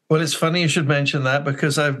 Well, it's funny you should mention that,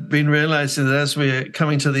 because I've been realizing that as we're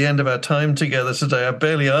coming to the end of our time together today, I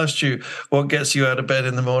barely asked you what gets you out of bed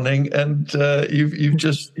in the morning, and you've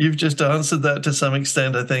just answered that to some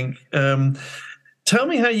extent, I think. Tell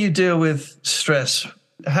me how you deal with stress.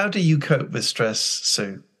 How do you cope with stress,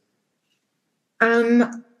 Sue?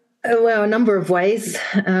 Well, a number of ways.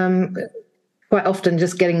 quite often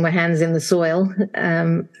just getting my hands in the soil.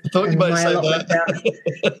 I thought you might say that.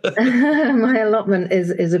 My allotment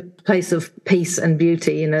is a place of peace and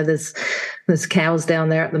beauty. You know, there's cows down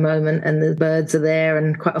there at the moment, and the birds are there,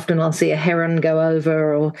 and quite often I'll see a heron go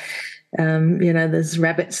over, or there's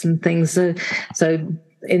rabbits and things. So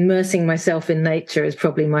immersing myself in nature is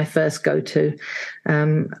probably my first go-to.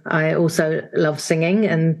 I also love singing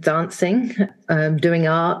and dancing, doing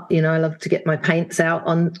art. You know, I love to get my paints out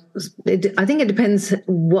on. I think it depends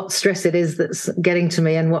what stress it is that's getting to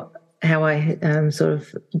me and how I sort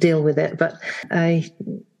of deal with it. But I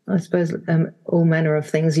suppose all manner of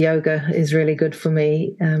things. Yoga is really good for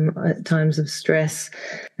me at times of stress.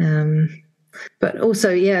 But also,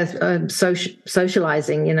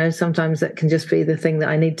 socializing, you know, sometimes that can just be the thing that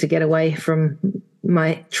I need to get away from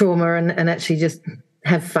my trauma and actually just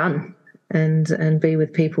have fun and be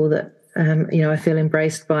with people that, I feel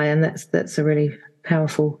embraced by. And that's a really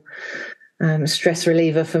powerful stress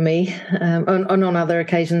reliever for me. On other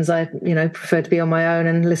occasions, I, prefer to be on my own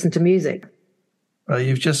and listen to music. Well,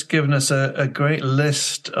 you've just given us a great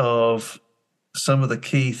list of some of the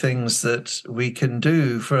key things that we can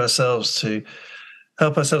do for ourselves to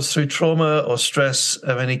help ourselves through trauma or stress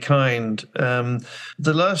of any kind.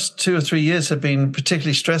 The last 2 or 3 years have been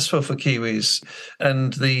particularly stressful for Kiwis,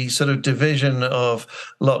 and the sort of division of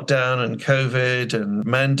lockdown and COVID and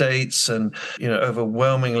mandates and,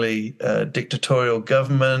 overwhelmingly dictatorial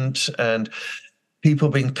government and people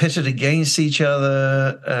being pitted against each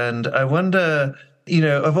other. And I wonder,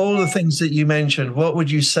 of all the things that you mentioned, what would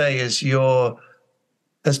you say has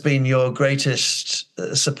been your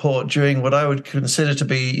greatest support during what I would consider to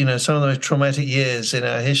be, some of the most traumatic years in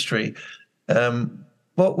our history?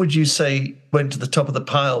 What would you say went to the top of the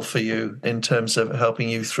pile for you in terms of helping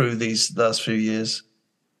you through these last few years?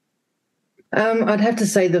 I'd have to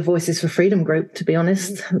say the Voices for Freedom group, to be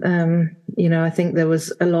honest. I think there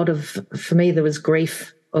was for me, there was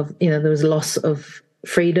grief there was loss of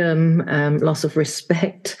freedom, loss of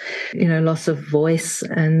respect, loss of voice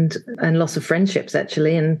and loss of friendships,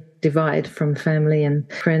 actually, and divide from family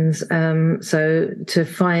and friends. So to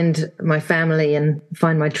find my family and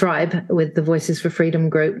find my tribe with the Voices for Freedom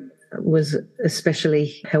group was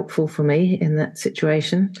especially helpful for me in that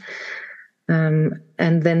situation.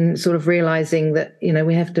 And then sort of realizing that,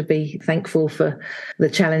 we have to be thankful for the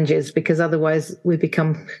challenges, because otherwise we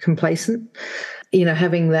become complacent.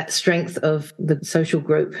 Having that strength of the social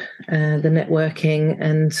group, the networking,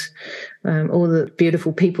 and all the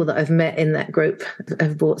beautiful people that I've met in that group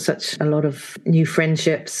have brought such a lot of new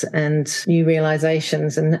friendships and new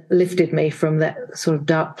realizations, and lifted me from that sort of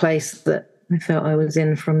dark place that I felt I was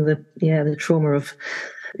in from the trauma of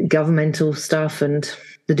governmental stuff and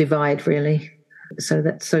the divide, really. So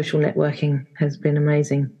that social networking has been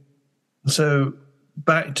amazing. So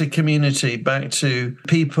back to community, back to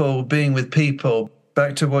people, being with people,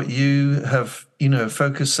 back to what you have,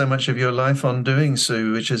 focused so much of your life on doing,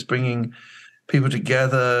 Sue, which is bringing people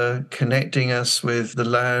together, connecting us with the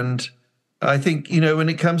land. I think, when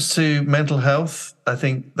it comes to mental health, I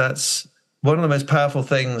think that's one of the most powerful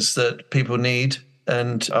things that people need.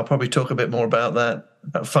 And I'll probably talk a bit more about that,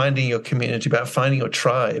 about finding your community, about finding your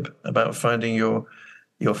tribe, about finding your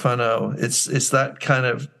whānau. It's that kind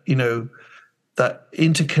of, that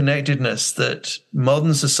interconnectedness that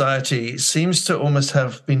modern society seems to almost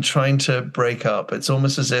have been trying to break up. It's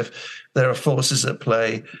almost as if there are forces at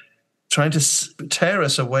play trying to tear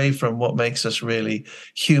us away from what makes us really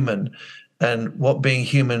human and what being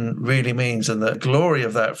human really means, and the glory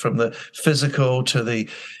of that, from the physical to the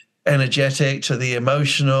energetic to the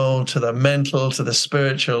emotional to the mental to the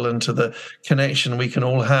spiritual, and to the connection we can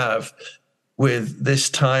all have with this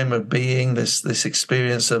time of being, this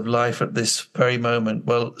experience of life at this very moment.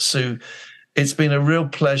 Well, Sue, it's been a real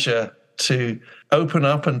pleasure to open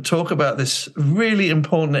up and talk about this really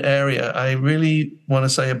important area. I really want to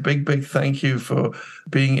say a big, big thank you for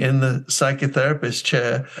being in the psychotherapist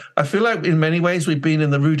chair. I feel like in many ways we've been in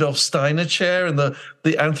the Rudolf Steiner chair and the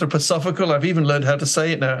anthroposophical. I've even learned how to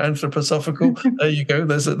say it now, anthroposophical. There you go.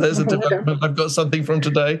 There's a development. I've got something from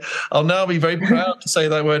today. I'll now be very proud to say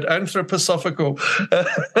that word, anthroposophical.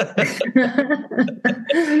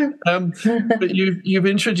 But you've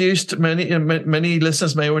introduced many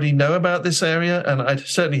listeners may already know about this area, and I'd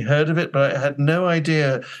certainly heard of it, but I had no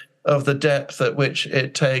idea of the depth at which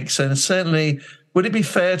it takes. And certainly, would it be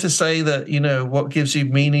fair to say that, what gives you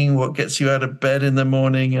meaning, what gets you out of bed in the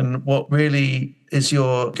morning, and what really is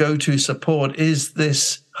your go-to support is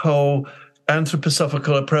this whole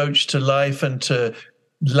anthroposophical approach to life and to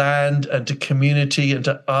land and to community and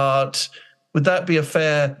to art? Would that be a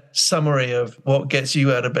fair summary of what gets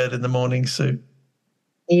you out of bed in the morning, Sue?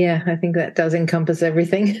 Yeah, I think that does encompass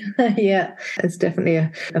everything. Yeah, it's definitely a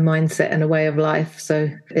mindset and a way of life. So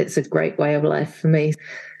it's a great way of life for me.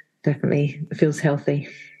 Definitely feels healthy.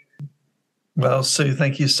 Well, Sue,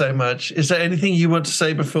 thank you so much. Is there anything you want to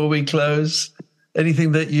say before we close?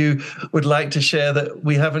 Anything that you would like to share that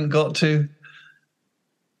we haven't got to?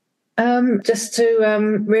 Just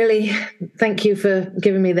to really thank you for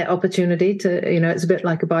giving me that opportunity to, it's a bit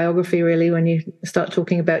like a biography, really, when you start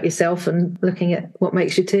talking about yourself and looking at what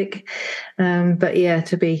makes you tick. But yeah,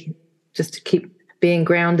 to keep being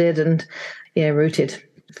grounded and rooted.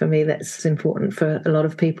 For me, that's important for a lot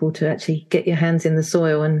of people, to actually get your hands in the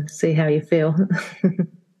soil and see how you feel.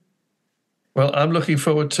 Well, I'm looking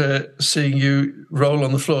forward to seeing you roll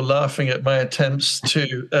on the floor laughing at my attempts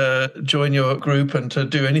to join your group and to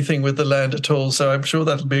do anything with the land at all. So I'm sure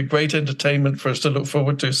that'll be a great entertainment for us to look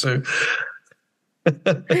forward to, Sue.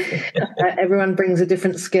 Everyone brings a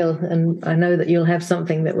different skill, and I know that you'll have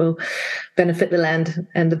something that will benefit the land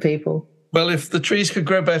and the people. Well, if the trees could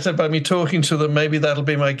grow better by me talking to them, maybe that'll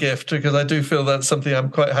be my gift, because I do feel that's something I'm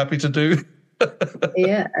quite happy to do.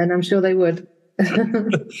 Yeah, and I'm sure they would.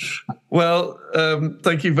 Well,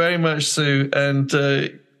 thank you very much, Sue. And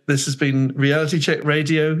this has been Reality Check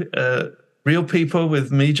Radio. Real People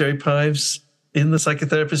with me, Jerry Pives, in the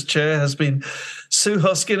psychotherapist chair has been Sue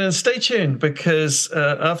Hoskin. And stay tuned, because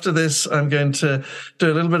after this, I'm going to do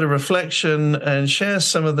a little bit of reflection and share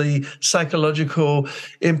some of the psychological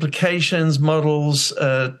implications, models,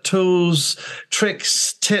 tools,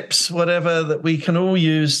 tricks, tips, whatever that we can all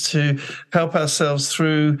use to help ourselves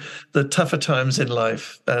through the tougher times in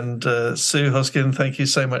life. And Sue Hoskin, thank you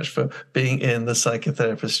so much for being in the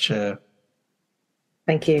psychotherapist chair.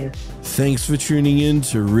 Thank you. Thanks for tuning in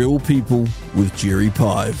to Real People with Jerry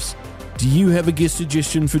Pives. Do you have a guest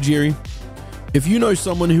suggestion for Jerry? If you know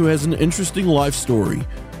someone who has an interesting life story,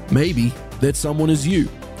 maybe that someone is you,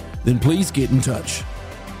 then please get in touch.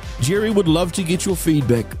 Jerry would love to get your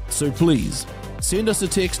feedback, so please send us a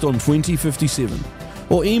text on 2057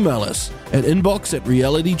 or email us at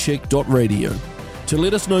inbox@realitycheck.radio to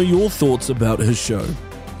let us know your thoughts about his show.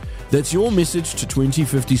 That's your message to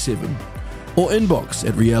 2057. Or inbox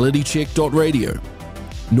at realitycheck.radio.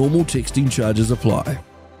 Normal texting charges apply.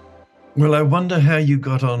 Well, I wonder how you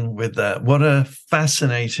got on with that. What a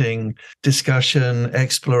fascinating discussion,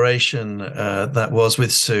 exploration that was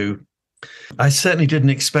with Sue. I certainly didn't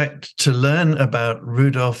expect to learn about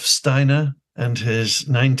Rudolf Steiner and his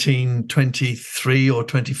 1923 or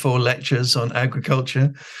 24 lectures on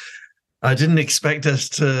agriculture. I didn't expect us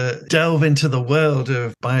to delve into the world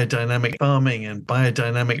of biodynamic farming and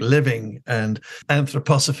biodynamic living and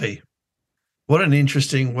anthroposophy. What an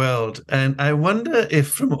interesting world. And I wonder if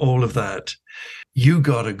from all of that, you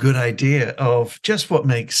got a good idea of just what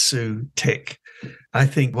makes Sue tick. I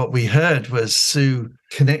think what we heard was Sue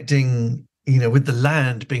connecting, with the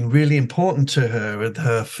land being really important to her with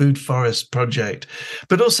her food forest project,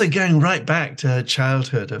 but also going right back to her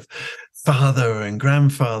childhood of father and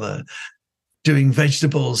grandfather doing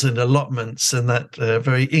vegetables and allotments, and that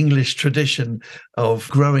very English tradition of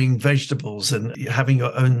growing vegetables and having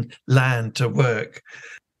your own land to work.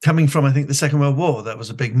 Coming from, I think, the Second World War, that was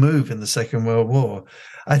a big move in the Second World War.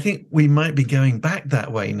 I think we might be going back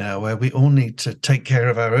that way now, where we all need to take care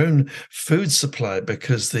of our own food supply,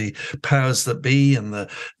 because the powers that be and the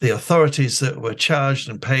authorities that were charged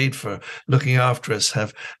and paid for looking after us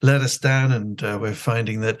have let us down, and we're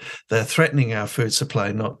finding that they're threatening our food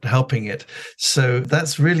supply, not helping it. So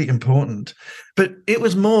that's really important. But it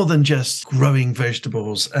was more than just growing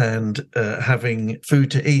vegetables and having food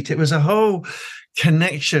to eat. It was a whole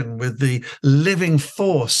connection with the living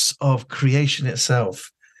force of creation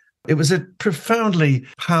itself. It was a profoundly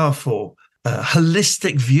powerful,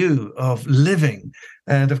 holistic view of living.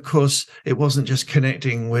 And of course, it wasn't just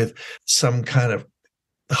connecting with some kind of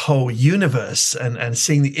whole universe and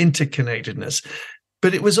seeing the interconnectedness,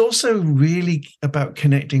 but it was also really about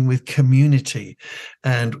connecting with community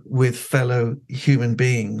and with fellow human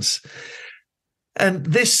beings. And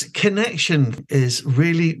this connection is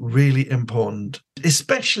really, really important,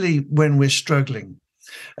 especially when we're struggling.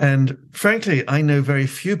 And frankly, I know very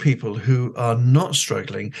few people who are not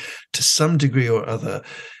struggling to some degree or other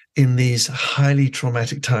in these highly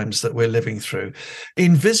traumatic times that we're living through.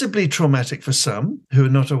 Invisibly traumatic for some who are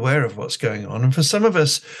not aware of what's going on. And for some of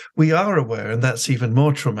us, we are aware, and that's even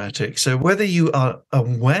more traumatic. So whether you are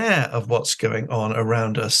aware of what's going on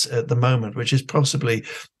around us at the moment, which is possibly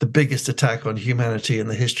the biggest attack on humanity in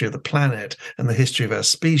the history of the planet and the history of our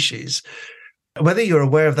species, Whether you're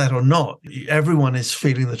aware of that or not, everyone is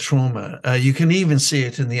feeling the trauma. You can even see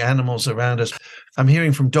it in the animals around us. I'm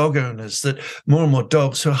hearing from dog owners that more and more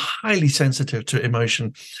dogs who are highly sensitive to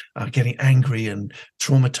emotion are getting angry and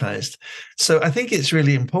traumatized. So I think it's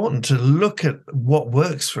really important to look at what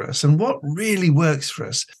works for us. And what really works for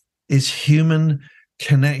us is human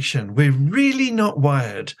connection. We're really not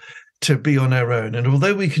wired to be on our own. And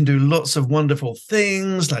although we can do lots of wonderful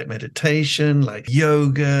things like meditation, like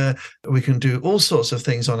yoga, we can do all sorts of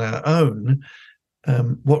things on our own.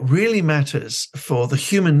 What really matters for the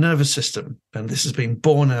human nervous system, and this has been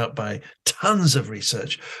borne out by tons of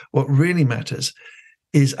research, what really matters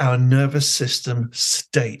is our nervous system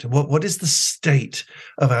state. What is the state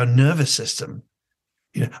of our nervous system?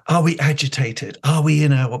 Are we agitated? Are we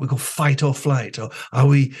in what we call fight or flight? Or are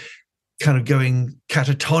we kind of going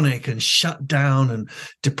catatonic and shut down and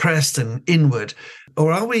depressed and inward?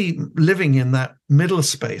 Or are we living in that middle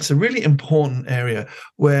space, a really important area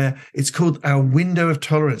where it's called our window of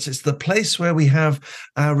tolerance? It's the place where we have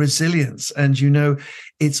our resilience. And,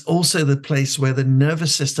 it's also the place where the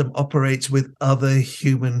nervous system operates with other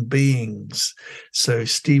human beings. So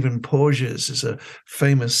Stephen Porges is a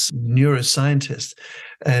famous neuroscientist,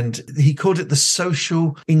 and he called it the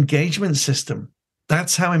social engagement system.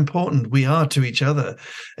 That's how important we are to each other.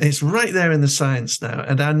 It's right there in the science now.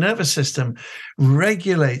 And our nervous system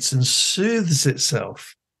regulates and soothes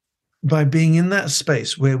itself by being in that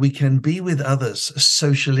space where we can be with others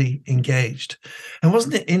socially engaged. And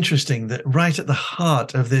wasn't it interesting that right at the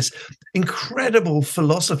heart of this incredible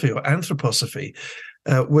philosophy or anthroposophy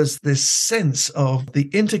was this sense of the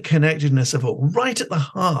interconnectedness of all, right at the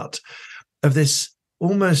heart of this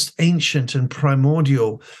almost ancient and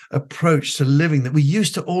primordial approach to living that we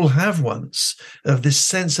used to all have once, of this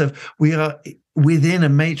sense of we are within a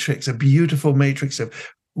matrix, a beautiful matrix of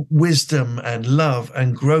wisdom and love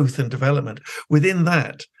and growth and development. Within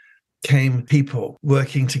that came people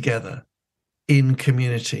working together in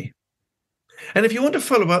community. And if you want to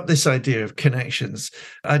follow up this idea of connections,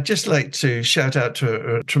 I'd just like to shout out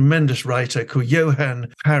to a tremendous writer called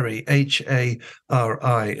Johann Hari,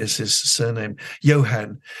 Hari is his surname,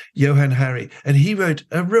 Johann Hari. And he wrote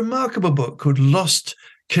a remarkable book called Lost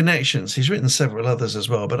Connections. He's written several others as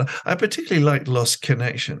well, but I particularly like Lost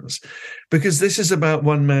Connections because this is about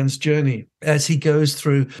one man's journey as he goes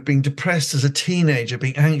through being depressed as a teenager,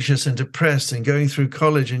 being anxious and depressed, and going through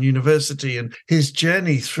college and university, and his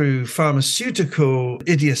journey through pharmaceutical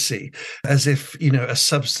idiocy, as if, a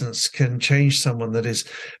substance can change someone that is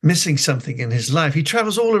missing something in his life. He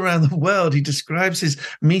travels all around the world. He describes his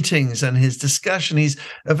meetings and his discussion. He's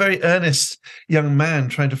a very earnest young man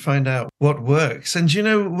trying to find out what works. And,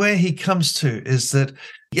 where he comes to is that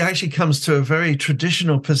he actually comes to a very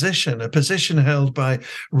traditional position, a position held by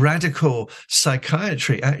radical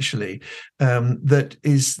psychiatry, actually, that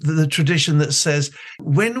is the tradition that says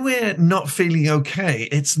when we're not feeling okay,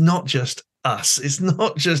 it's not just us. It's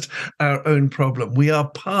not just our own problem. We are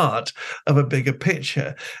part of a bigger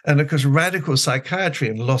picture. And of course, radical psychiatry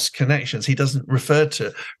and Lost Connections, he doesn't refer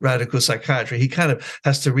to radical psychiatry. He kind of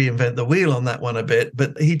has to reinvent the wheel on that one a bit,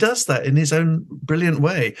 but he does that in his own brilliant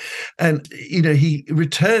way. And, he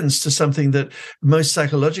returns to something that most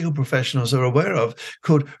psychological professionals are aware of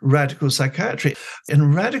called radical psychiatry.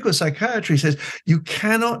 And radical psychiatry says you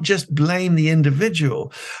cannot just blame the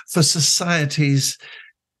individual for society's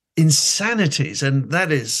insanities. And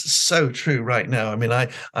that is so true right now. I mean,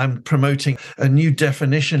 I'm promoting a new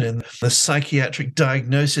definition in the psychiatric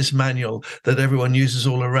diagnosis manual that everyone uses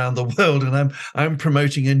all around the world. And I'm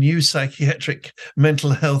promoting a new psychiatric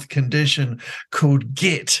mental health condition called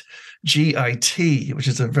GIT, GIT, which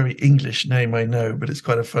is a very English name, I know, but it's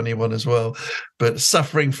quite a funny one as well. But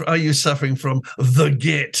are you suffering from the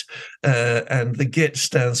GIT? And the GIT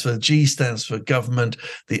stands for, G stands for government,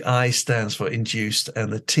 the I stands for induced,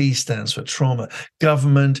 and the T stands for trauma.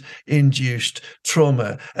 Government-induced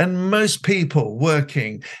trauma. And most people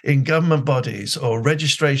working in government bodies or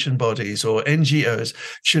registration bodies or NGOs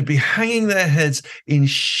should be hanging their heads in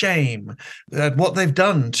shame at what they've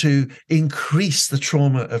done to increase the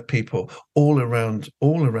trauma of people all around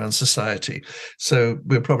society. So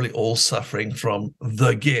we're probably all suffering from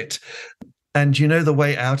the GIT. And the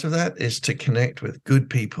way out of that is to connect with good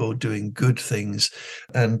people doing good things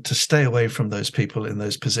and to stay away from those people in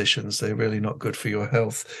those positions. They're really not good for your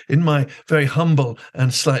health, in my very humble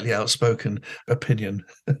and slightly outspoken opinion.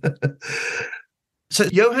 So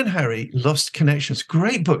Johann Hari, Lost Connections,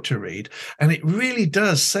 great book to read. And it really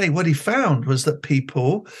does say what he found was that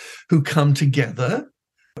people who come together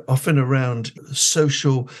often around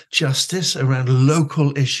social justice, around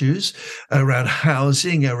local issues, around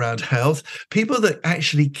housing, around health, people that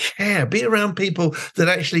actually care. Be around people that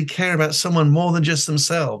actually care about someone more than just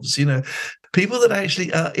themselves, people that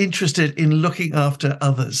actually are interested in looking after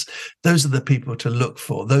others. Those are the people to look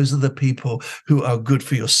for. Those are the people who are good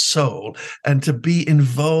for your soul, and to be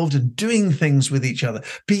involved in doing things with each other.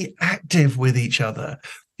 Be active with each other.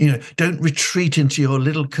 Don't retreat into your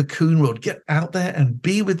little cocoon world. Get out there and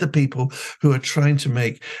be with the people who are trying to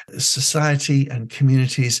make society and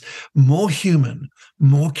communities more human,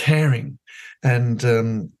 more caring,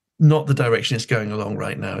 and not the direction it's going along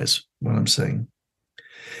right now, is what I'm saying.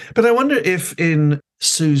 But I wonder if in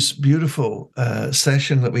Sue's beautiful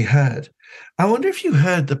session that we had, I wonder if you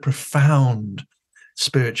heard the profound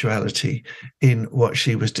spirituality in what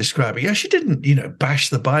she was describing. Yeah, she didn't, bash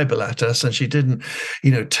the Bible at us, and she didn't,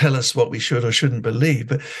 tell us what we should or shouldn't believe.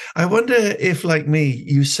 But I wonder if, like me,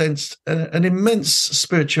 you sensed an immense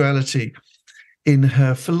spirituality in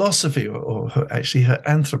her philosophy, or her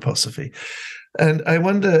anthroposophy. And I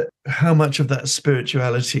wonder how much of that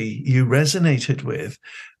spirituality you resonated with,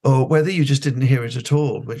 or whether you just didn't hear it at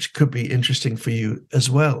all, which could be interesting for you as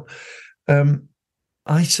well.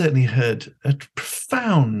 I certainly heard a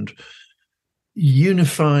profound,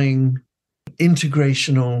 unifying,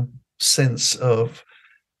 integrational sense of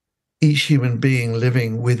each human being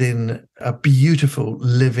living within a beautiful,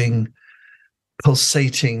 living,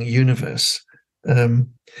 pulsating universe. And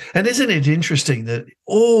isn't it interesting that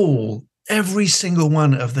every single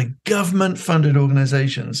one of the government-funded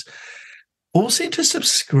organizations all seem to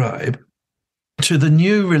subscribe to the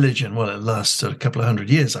new religion? Well, it lasts a couple of hundred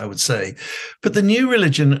years, I would say. But the new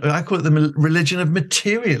religion, I call it the religion of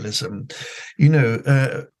materialism.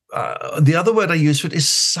 The other word I use for it is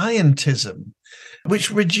scientism, which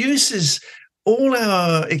reduces all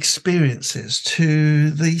our experiences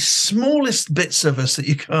to the smallest bits of us that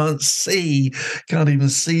you can't see, can't even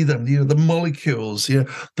see them, the molecules,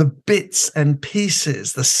 the bits and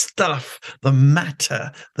pieces, the stuff, the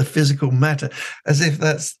matter, the physical matter, as if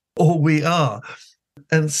that's all we are.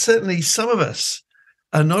 And certainly some of us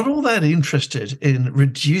are not all that interested in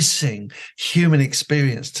reducing human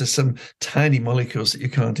experience to some tiny molecules that you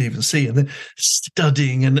can't even see, and then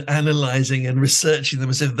studying and analyzing and researching them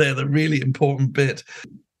as if they're the really important bit.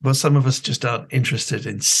 Well, some of us just aren't interested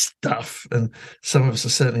in stuff, and some of us are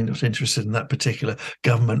certainly not interested in that particular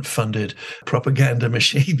government-funded propaganda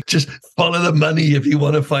machine. Just follow the money if you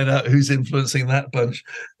want to find out who's influencing that bunch.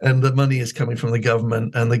 And the money is coming from the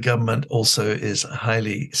government, and the government also is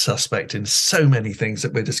highly suspect in so many things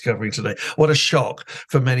that we're discovering today. What a shock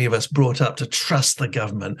for many of us brought up to trust the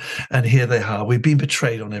government, and here they are. We've been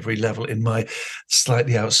betrayed on every level, in my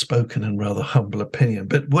slightly outspoken and rather humble opinion.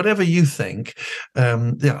 But whatever you think,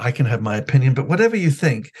 I can have my opinion, but whatever you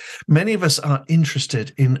think, many of us are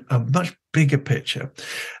interested in a much bigger picture.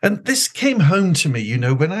 And this came home to me,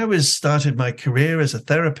 when I started my career as a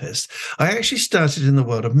therapist. I actually started in the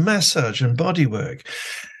world of massage and body work.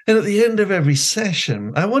 And at the end of every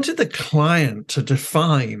session, I wanted the client to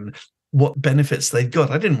define what benefits they'd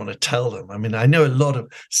got. I didn't want to tell them. I mean, I know a lot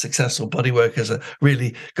of successful body workers are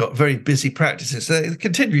really got very busy practices. They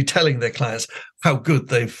continue telling their clients how good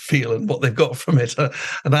they feel and what they've got from it.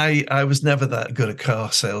 And I was never that good a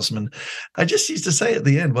car salesman. I just used to say at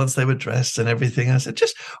the end, once they were dressed and everything, I said,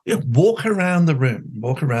 just walk around the room,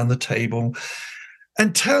 walk around the table,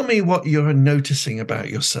 and tell me what you're noticing about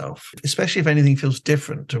yourself, especially if anything feels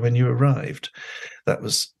different to when you arrived. That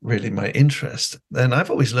was really my interest. And I've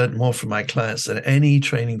always learned more from my clients than any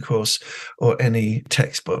training course or any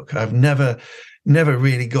textbook. I've never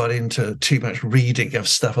really got into too much reading of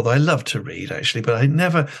stuff, although I love to read, actually, but I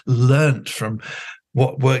never learned from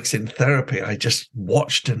what works in therapy. I just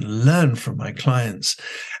watched and learned from my clients.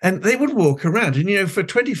 And they would walk around. And, for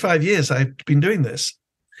 25 years, I've been doing this.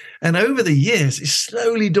 And over the years, it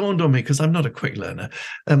slowly dawned on me, because I'm not a quick learner,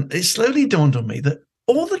 it slowly dawned on me that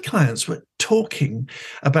all the clients were talking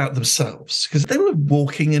about themselves, because they were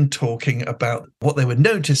walking and talking about what they were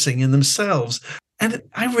noticing in themselves. And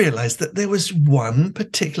I realized that there was one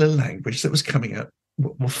particular language that was coming out,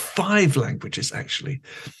 well, 5 languages, actually.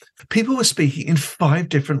 People were speaking in 5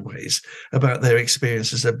 different ways about their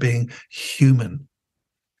experiences of being human.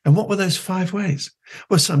 And what were those 5 ways?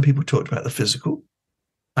 Well, some people talked about the physical.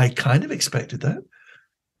 I kind of expected that.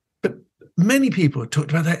 But many people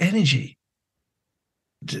talked about their energy.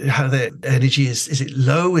 How their energy is it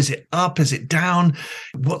low? Is it up? Is it down?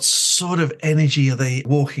 What sort of energy are they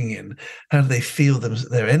walking in? How do they feel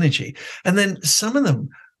their energy? And then some of them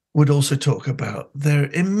would also talk about their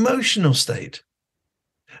emotional state.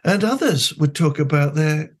 And others would talk about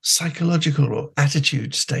their psychological or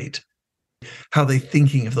attitude state, how they're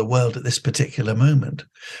thinking of the world at this particular moment.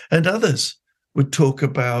 And others would talk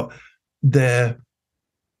about their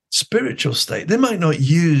spiritual state. They might not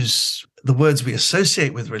use the words we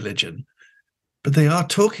associate with religion, but they are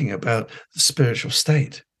talking about the spiritual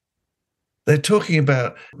state. They're talking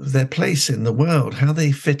about their place in the world, how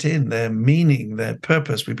they fit in, their meaning, their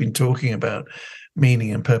purpose. We've been talking about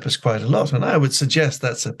meaning and purpose quite a lot. And I would suggest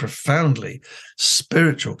that's a profoundly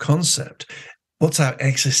spiritual concept. What's our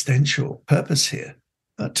existential purpose here?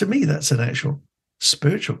 To me, that's an actual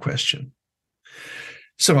spiritual question.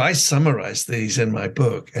 So I summarize these in my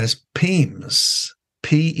book as PEEMS,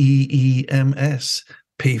 P-E-E-M-S,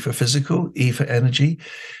 P for physical, E for energy.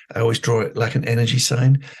 I always draw it like an energy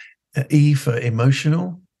sign. E for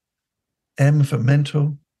emotional, M for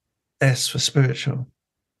mental, S for spiritual.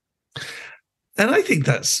 And I think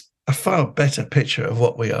that's a far better picture of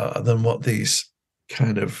what we are than what these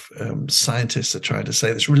kind of scientists are trying to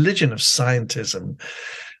say. This religion of scientism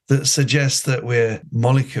that suggests that we're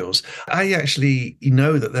molecules. I actually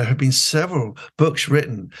know that there have been several books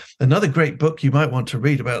written. Another great book you might want to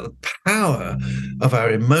read about the power of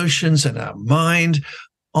our emotions and our mind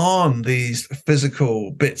on these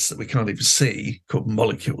physical bits that we can't even see, called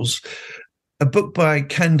molecules. A book by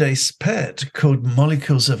Candace Pert called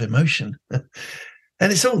Molecules of Emotion. And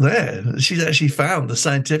it's all there. She's actually found the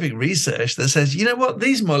scientific research that says, you know what,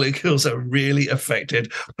 these molecules are really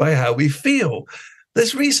affected by how we feel.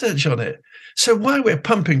 There's research on it. So why we're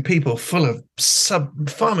pumping people full of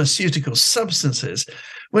pharmaceutical substances,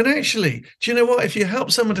 when actually, do you know what? If you help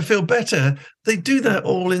someone to feel better, they do that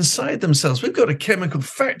all inside themselves. We've got a chemical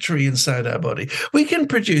factory inside our body. We can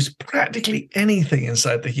produce practically anything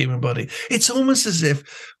inside the human body. It's almost as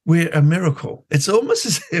if we're a miracle. It's almost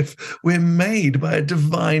as if we're made by a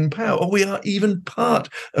divine power, or we are even part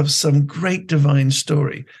of some great divine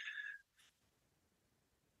story.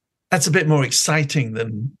 That's a bit more exciting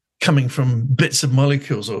than coming from bits of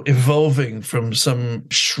molecules or evolving from some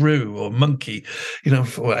shrew or monkey,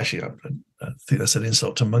 or actually, I think that's an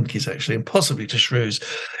insult to monkeys, actually, and possibly to shrews,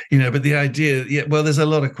 but the idea, there's a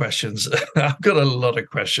lot of questions. I've got a lot of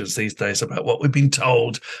questions these days about what we've been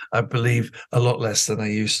told. I believe a lot less than I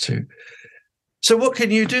used to. So what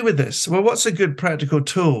can you do with this? Well, what's a good practical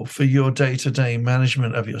tool for your day-to-day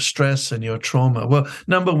management of your stress and your trauma? Well,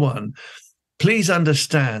 number one, please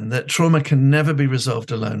understand that trauma can never be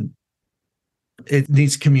resolved alone. It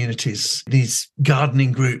needs communities, it needs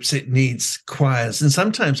gardening groups, it needs choirs, and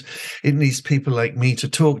sometimes it needs people like me to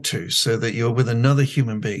talk to, so that you're with another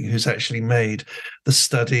human being who's actually made the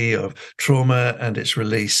study of trauma and its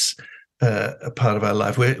release a part of our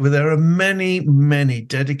life. Where there are many, many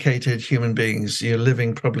dedicated human beings, you're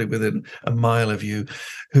living probably within a mile of you,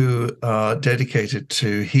 who are dedicated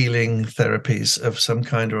to healing therapies of some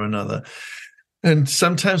kind or another. And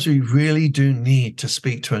sometimes we really do need to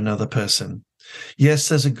speak to another person. Yes,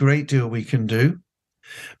 there's a great deal we can do,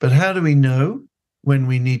 but how do we know when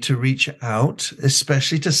we need to reach out,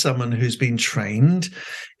 especially to someone who's been trained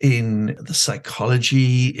in the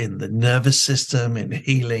psychology, in the nervous system, in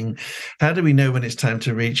healing? How do we know when it's time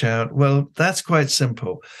to reach out? Well, that's quite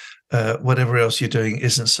simple. Whatever else you're doing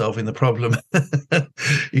isn't solving the problem.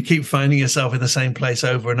 You keep finding yourself in the same place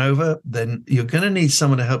over and over, then you're going to need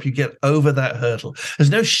someone to help you get over that hurdle. There's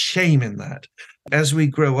no shame in that. As we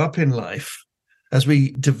grow up in life, as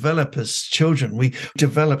we develop as children, we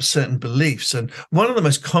develop certain beliefs. And one of the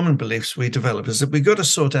most common beliefs we develop is that we've got to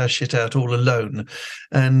sort our shit out all alone.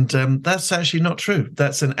 And that's actually not true.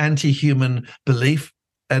 That's an anti-human belief.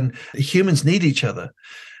 And humans need each other.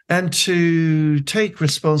 And to take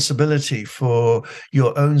responsibility for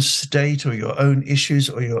your own state or your own issues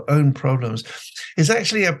or your own problems is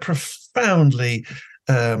actually a profoundly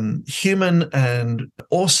human and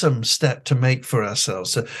awesome step to make for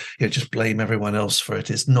ourselves. So, just blame everyone else for it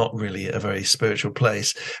is not really a very spiritual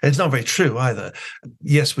place. And it's not very true either.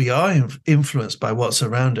 Yes, we are influenced by what's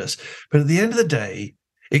around us, but at the end of the day,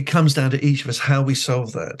 it comes down to each of us how we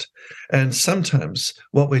solve that. And sometimes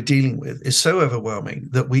what we're dealing with is so overwhelming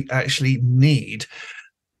that we actually need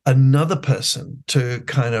another person to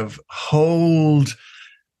kind of hold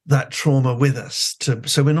that trauma with us,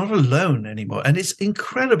 so we're not alone anymore. And it's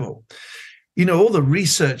incredible. All the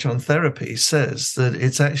research on therapy says that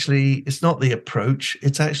it's not the approach,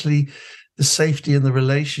 it's actually the safety in the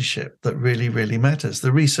relationship that really, really matters.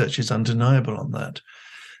 The research is undeniable on that.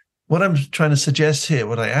 What I'm trying to suggest here,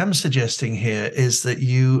 what I am suggesting here, is that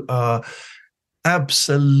you are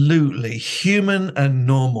absolutely human and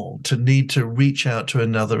normal to need to reach out to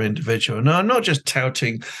another individual. Now, I'm not just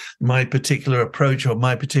touting my particular approach or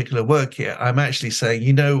my particular work here. I'm actually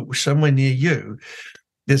saying, somewhere near you,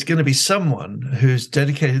 there's going to be someone who's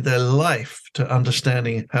dedicated their life to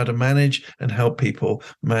understanding how to manage and help people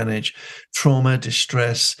manage trauma,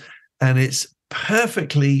 distress. And it's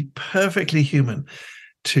perfectly, perfectly human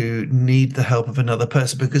to need the help of another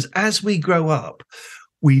person, because as we grow up,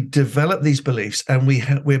 we develop these beliefs and we're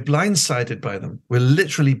blindsided by them. We're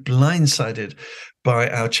literally blindsided by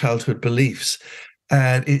our childhood beliefs.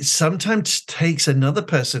 And it sometimes takes another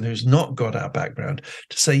person who's not got our background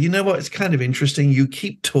to say, you know what, it's kind of interesting. You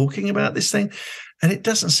keep talking about this thing, and it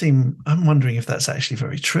doesn't seem, I'm wondering if that's actually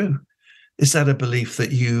very true. Is that a belief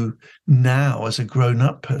that you now, as a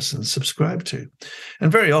grown-up person, subscribe to?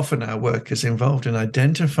 And very often our work is involved in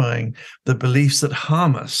identifying the beliefs that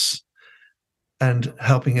harm us and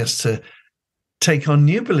helping us to take on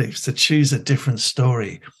new beliefs, to choose a different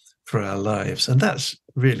story for our lives. And that's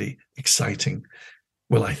really exciting.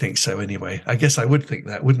 Well, I think so anyway. I guess I would think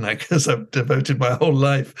that, wouldn't I? Because I've devoted my whole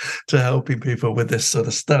life to helping people with this sort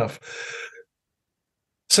of stuff.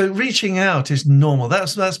 So reaching out is normal.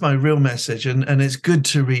 That's my real message. And it's good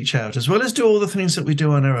to reach out as well as do all the things that we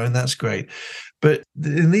do on our own. That's great. But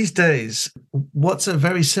in these days, what's a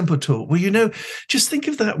very simple tool? Well, just think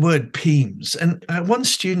of that word PEEMS. And one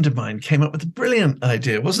student of mine came up with a brilliant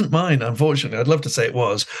idea. It wasn't mine, unfortunately. I'd love to say it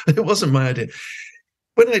was. It wasn't my idea.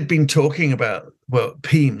 When I'd been talking about,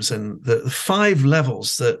 PEEMS and the 5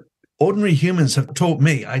 levels that ordinary humans have taught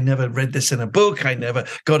me. I never read this in a book. I never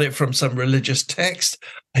got it from some religious text.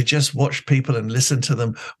 I just watched people and listened to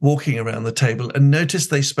them walking around the table and noticed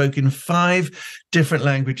they spoke in 5 different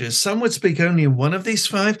languages. Some would speak only in one of these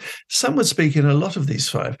 5. Some would speak in a lot of these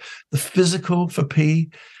 5. The physical for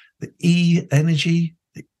P, the E, energy,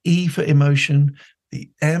 the E for emotion, the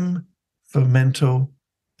M for mental,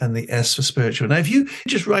 and the S for spiritual. Now, if you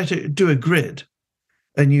just do a grid,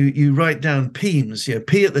 and you write down PEEMS,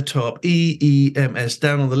 P at the top, EEMS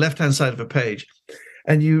down on the left-hand side of a page,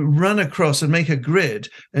 and you run across and make a grid,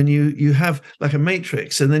 and you have like a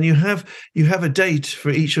matrix, and then you have a date for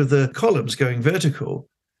each of the columns going vertical.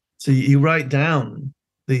 So you write down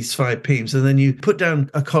these 5 PEEMS, and then you put down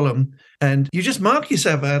a column, and you just mark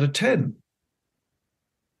yourself out of 10.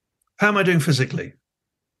 How am I doing physically?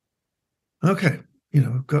 Okay,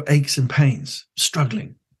 I've got aches and pains,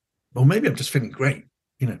 struggling. Or maybe I'm just feeling great.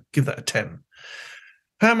 Give that a 10.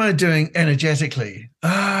 How am I doing energetically?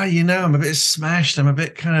 I'm a bit smashed. I'm a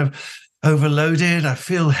bit kind of overloaded. I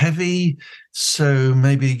feel heavy. So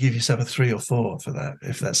maybe give yourself a 3 or 4 for that,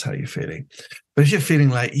 if that's how you're feeling. But if you're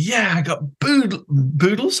feeling like, I got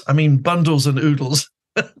bundles and oodles.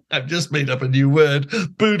 I've just made up a new word,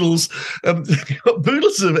 boodles. Got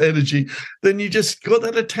boodles of energy. Then you just got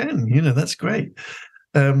that a 10. That's great.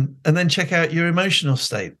 And then check out your emotional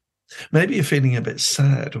state. Maybe you're feeling a bit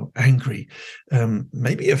sad or angry.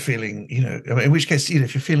 Maybe you're feeling, in which case,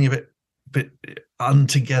 if you're feeling a bit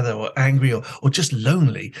untogether or angry or just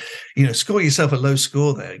lonely, score yourself a low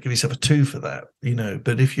score there. Give yourself a 2 for that,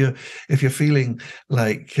 But if you're feeling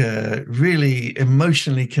like really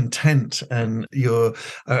emotionally content and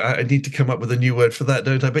I need to come up with a new word for that,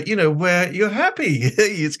 don't I? But where you're happy,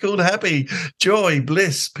 it's called happy, joy,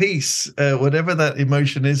 bliss, peace, whatever that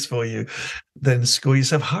emotion is for you, then score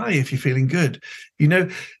yourself high if you're feeling good.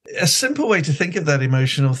 A simple way to think of that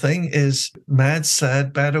emotional thing is mad,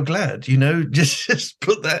 sad, bad, or glad. Just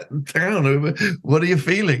put that down over what are you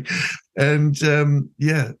feeling, and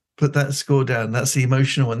put that score down. That's the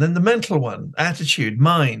emotional one. Then the mental one, attitude,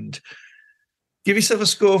 mind. Give yourself a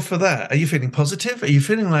score for that. Are you feeling positive? Are you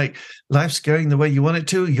feeling like life's going the way you want it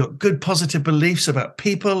to? You got good positive beliefs about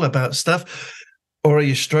people, about stuff. Or are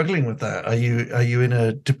you struggling with that? Are you in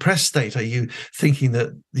a depressed state? Are you thinking that,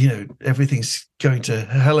 everything's going to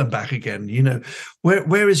hell and back again?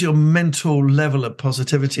 Where is your mental level of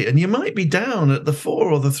positivity? And you might be down at the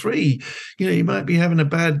 4 or the 3. You might be having a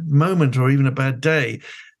bad moment or even a bad day.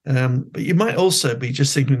 But you might also be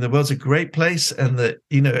just thinking the world's a great place and that,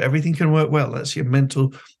 everything can work well. That's your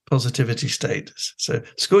mental positivity state. So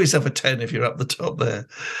score yourself a 10 if you're up the top there.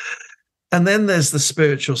 And then there's the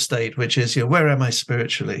spiritual state, which is, where am I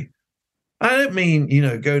spiritually? I don't mean,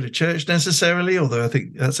 go to church necessarily, although I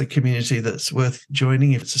think that's a community that's worth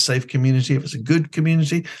joining if it's a safe community, if it's a good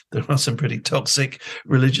community. There are some pretty toxic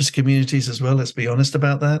religious communities as well. Let's be honest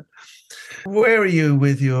about that. Where are you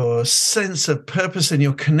with your sense of purpose and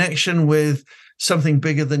your connection with something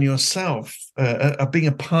bigger than yourself, being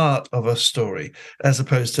a part of a story, as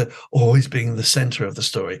opposed to always being the center of the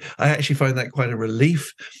story? I actually find that quite a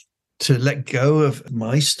relief to let go of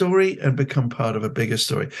my story and become part of a bigger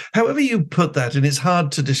story. However you put that, and it's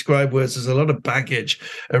hard to describe words. There's a lot of baggage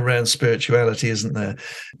around spirituality, isn't there?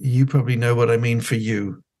 You probably know what I mean for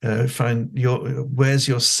you. Where's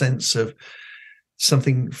your sense of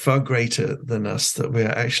something far greater than us that we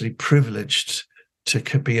are actually privileged to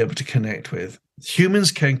be able to connect with?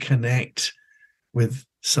 Humans can connect with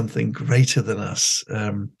something greater than us.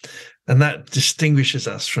 And that distinguishes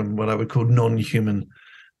us from what I would call non-human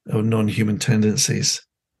tendencies.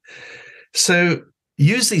 So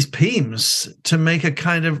use these themes to make a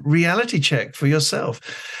kind of reality check for yourself.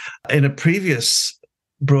 In a previous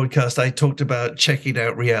broadcast, I talked about checking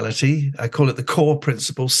out reality. I call it the core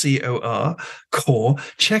principle, COR, core.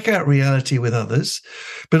 Check out reality with others,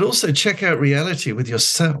 but also check out reality with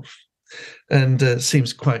yourself. And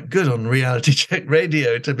seems quite good on Reality Check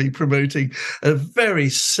Radio to be promoting a very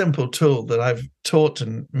simple tool that I've taught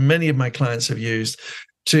and many of my clients have used,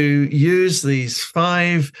 to use these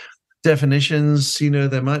 5 definitions.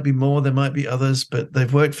 There might be more, there might be others, but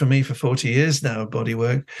they've worked for me for 40 years now of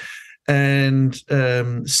bodywork. And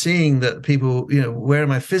seeing that people, where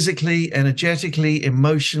am I physically, energetically,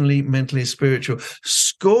 emotionally, mentally, spiritual?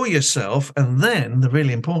 Score yourself. And then the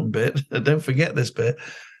really important bit, don't forget this bit,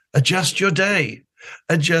 adjust your day,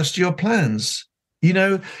 adjust your plans.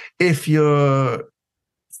 If you're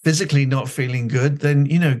physically not feeling good, then,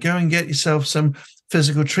 go and get yourself some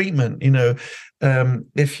physical treatment.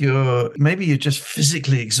 If you're just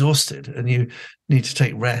physically exhausted and you need to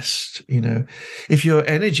take rest, if your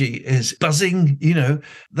energy is buzzing,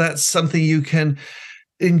 that's something you can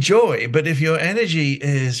enjoy. But if your energy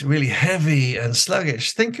is really heavy and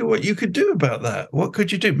sluggish, think of what you could do about that. What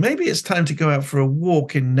could you do? Maybe it's time to go out for a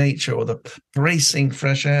walk in nature or the bracing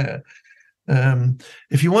fresh air.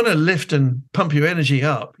 If you want to lift and pump your energy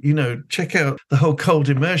up, check out the whole cold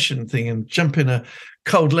immersion thing and jump in a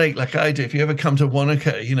cold lake like I do. If you ever come to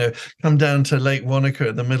Wanaka, come down to Lake Wanaka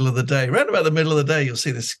in the middle of the day. Right about the middle of the day, you'll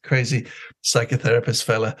see this crazy psychotherapist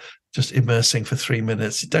fella just immersing for 3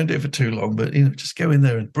 minutes. Don't do it for too long, but just go in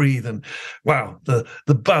there and breathe. And wow,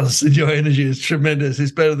 the buzz in your energy is tremendous.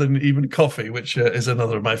 It's better than even coffee, which is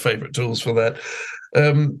another of my favorite tools for that.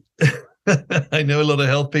 I know a lot of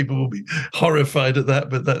health people will be horrified at that,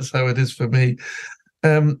 but that's how it is for me.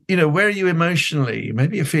 Where are you emotionally?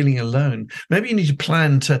 Maybe you're feeling alone. Maybe you need to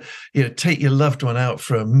plan to, take your loved one out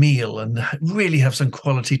for a meal and really have some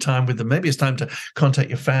quality time with them. Maybe it's time to contact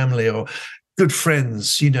your family or good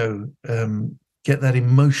friends, get that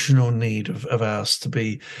emotional need of ours to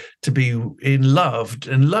be in loved.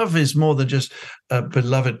 And love is more than just a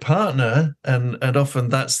beloved partner. And often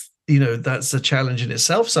that's a challenge in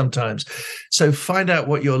itself sometimes. So find out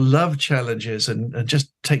what your love challenge is and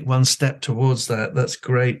just take one step towards that. That's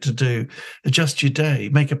great to do. Adjust your day,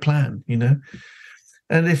 make a plan,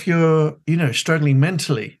 And if you're, struggling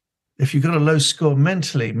mentally, if you've got a low score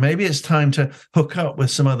mentally, maybe it's time to hook up with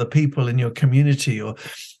some other people in your community or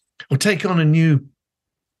take on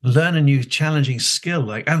learn a new challenging skill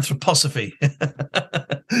like anthroposophy.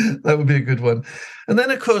 That would be a good one. And then,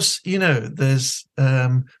 of course, there's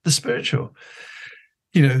the spiritual.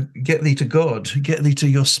 Get thee to God, get thee to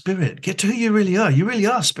your spirit, get to who you really are. You really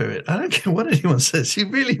are spirit. I don't care what anyone says. You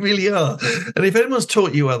really, really are. And if anyone's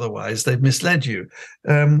taught you otherwise, they've misled you.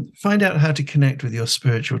 Find out how to connect with your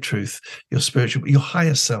spiritual truth, your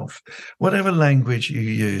higher self, whatever language you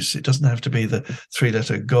use. It doesn't have to be the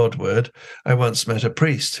 3-letter God word. I once met a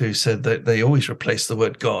priest who said that they always replace the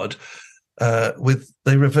word God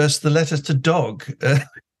they reverse the letters to dog,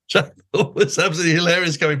 which I thought was absolutely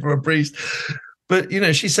hilarious coming from a priest. But,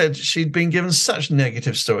 she said she'd been given such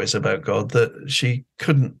negative stories about God that she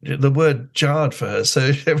couldn't, the word jarred for her.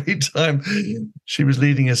 So every time she was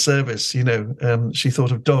leading a service, she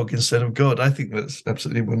thought of dog instead of God. I think that's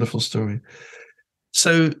absolutely a wonderful story.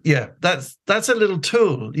 So, yeah, that's a little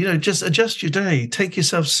tool, just adjust your day, take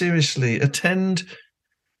yourself seriously, attend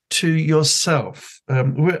to yourself.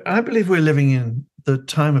 I believe we're living in the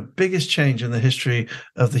time of biggest change in the history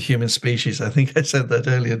of the human species. I think I said that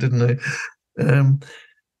earlier, didn't I?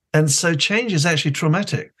 And so change is actually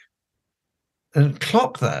traumatic. And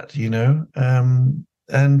clock that, and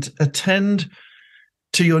attend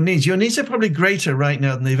to your needs. Your needs are probably greater right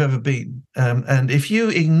now than they've ever been. And if you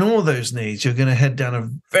ignore those needs, you're going to head down a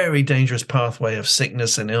very dangerous pathway of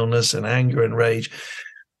sickness and illness and anger and rage.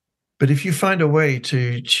 But if you find a way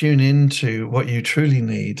to tune into what you truly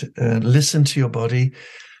need, listen to your body,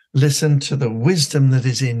 listen to the wisdom that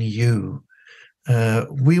is in you.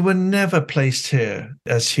 We were never placed here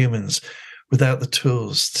as humans without the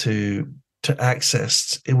tools to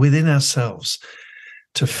access within ourselves,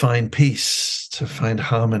 to find peace, to find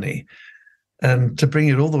harmony. and to bring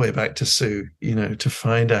it all the way back to Sue, to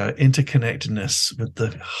find our interconnectedness with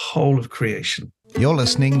the whole of creation. You're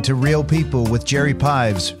listening to Real People with Jerry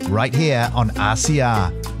Pives right here on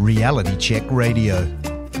RCR, Reality Check Radio.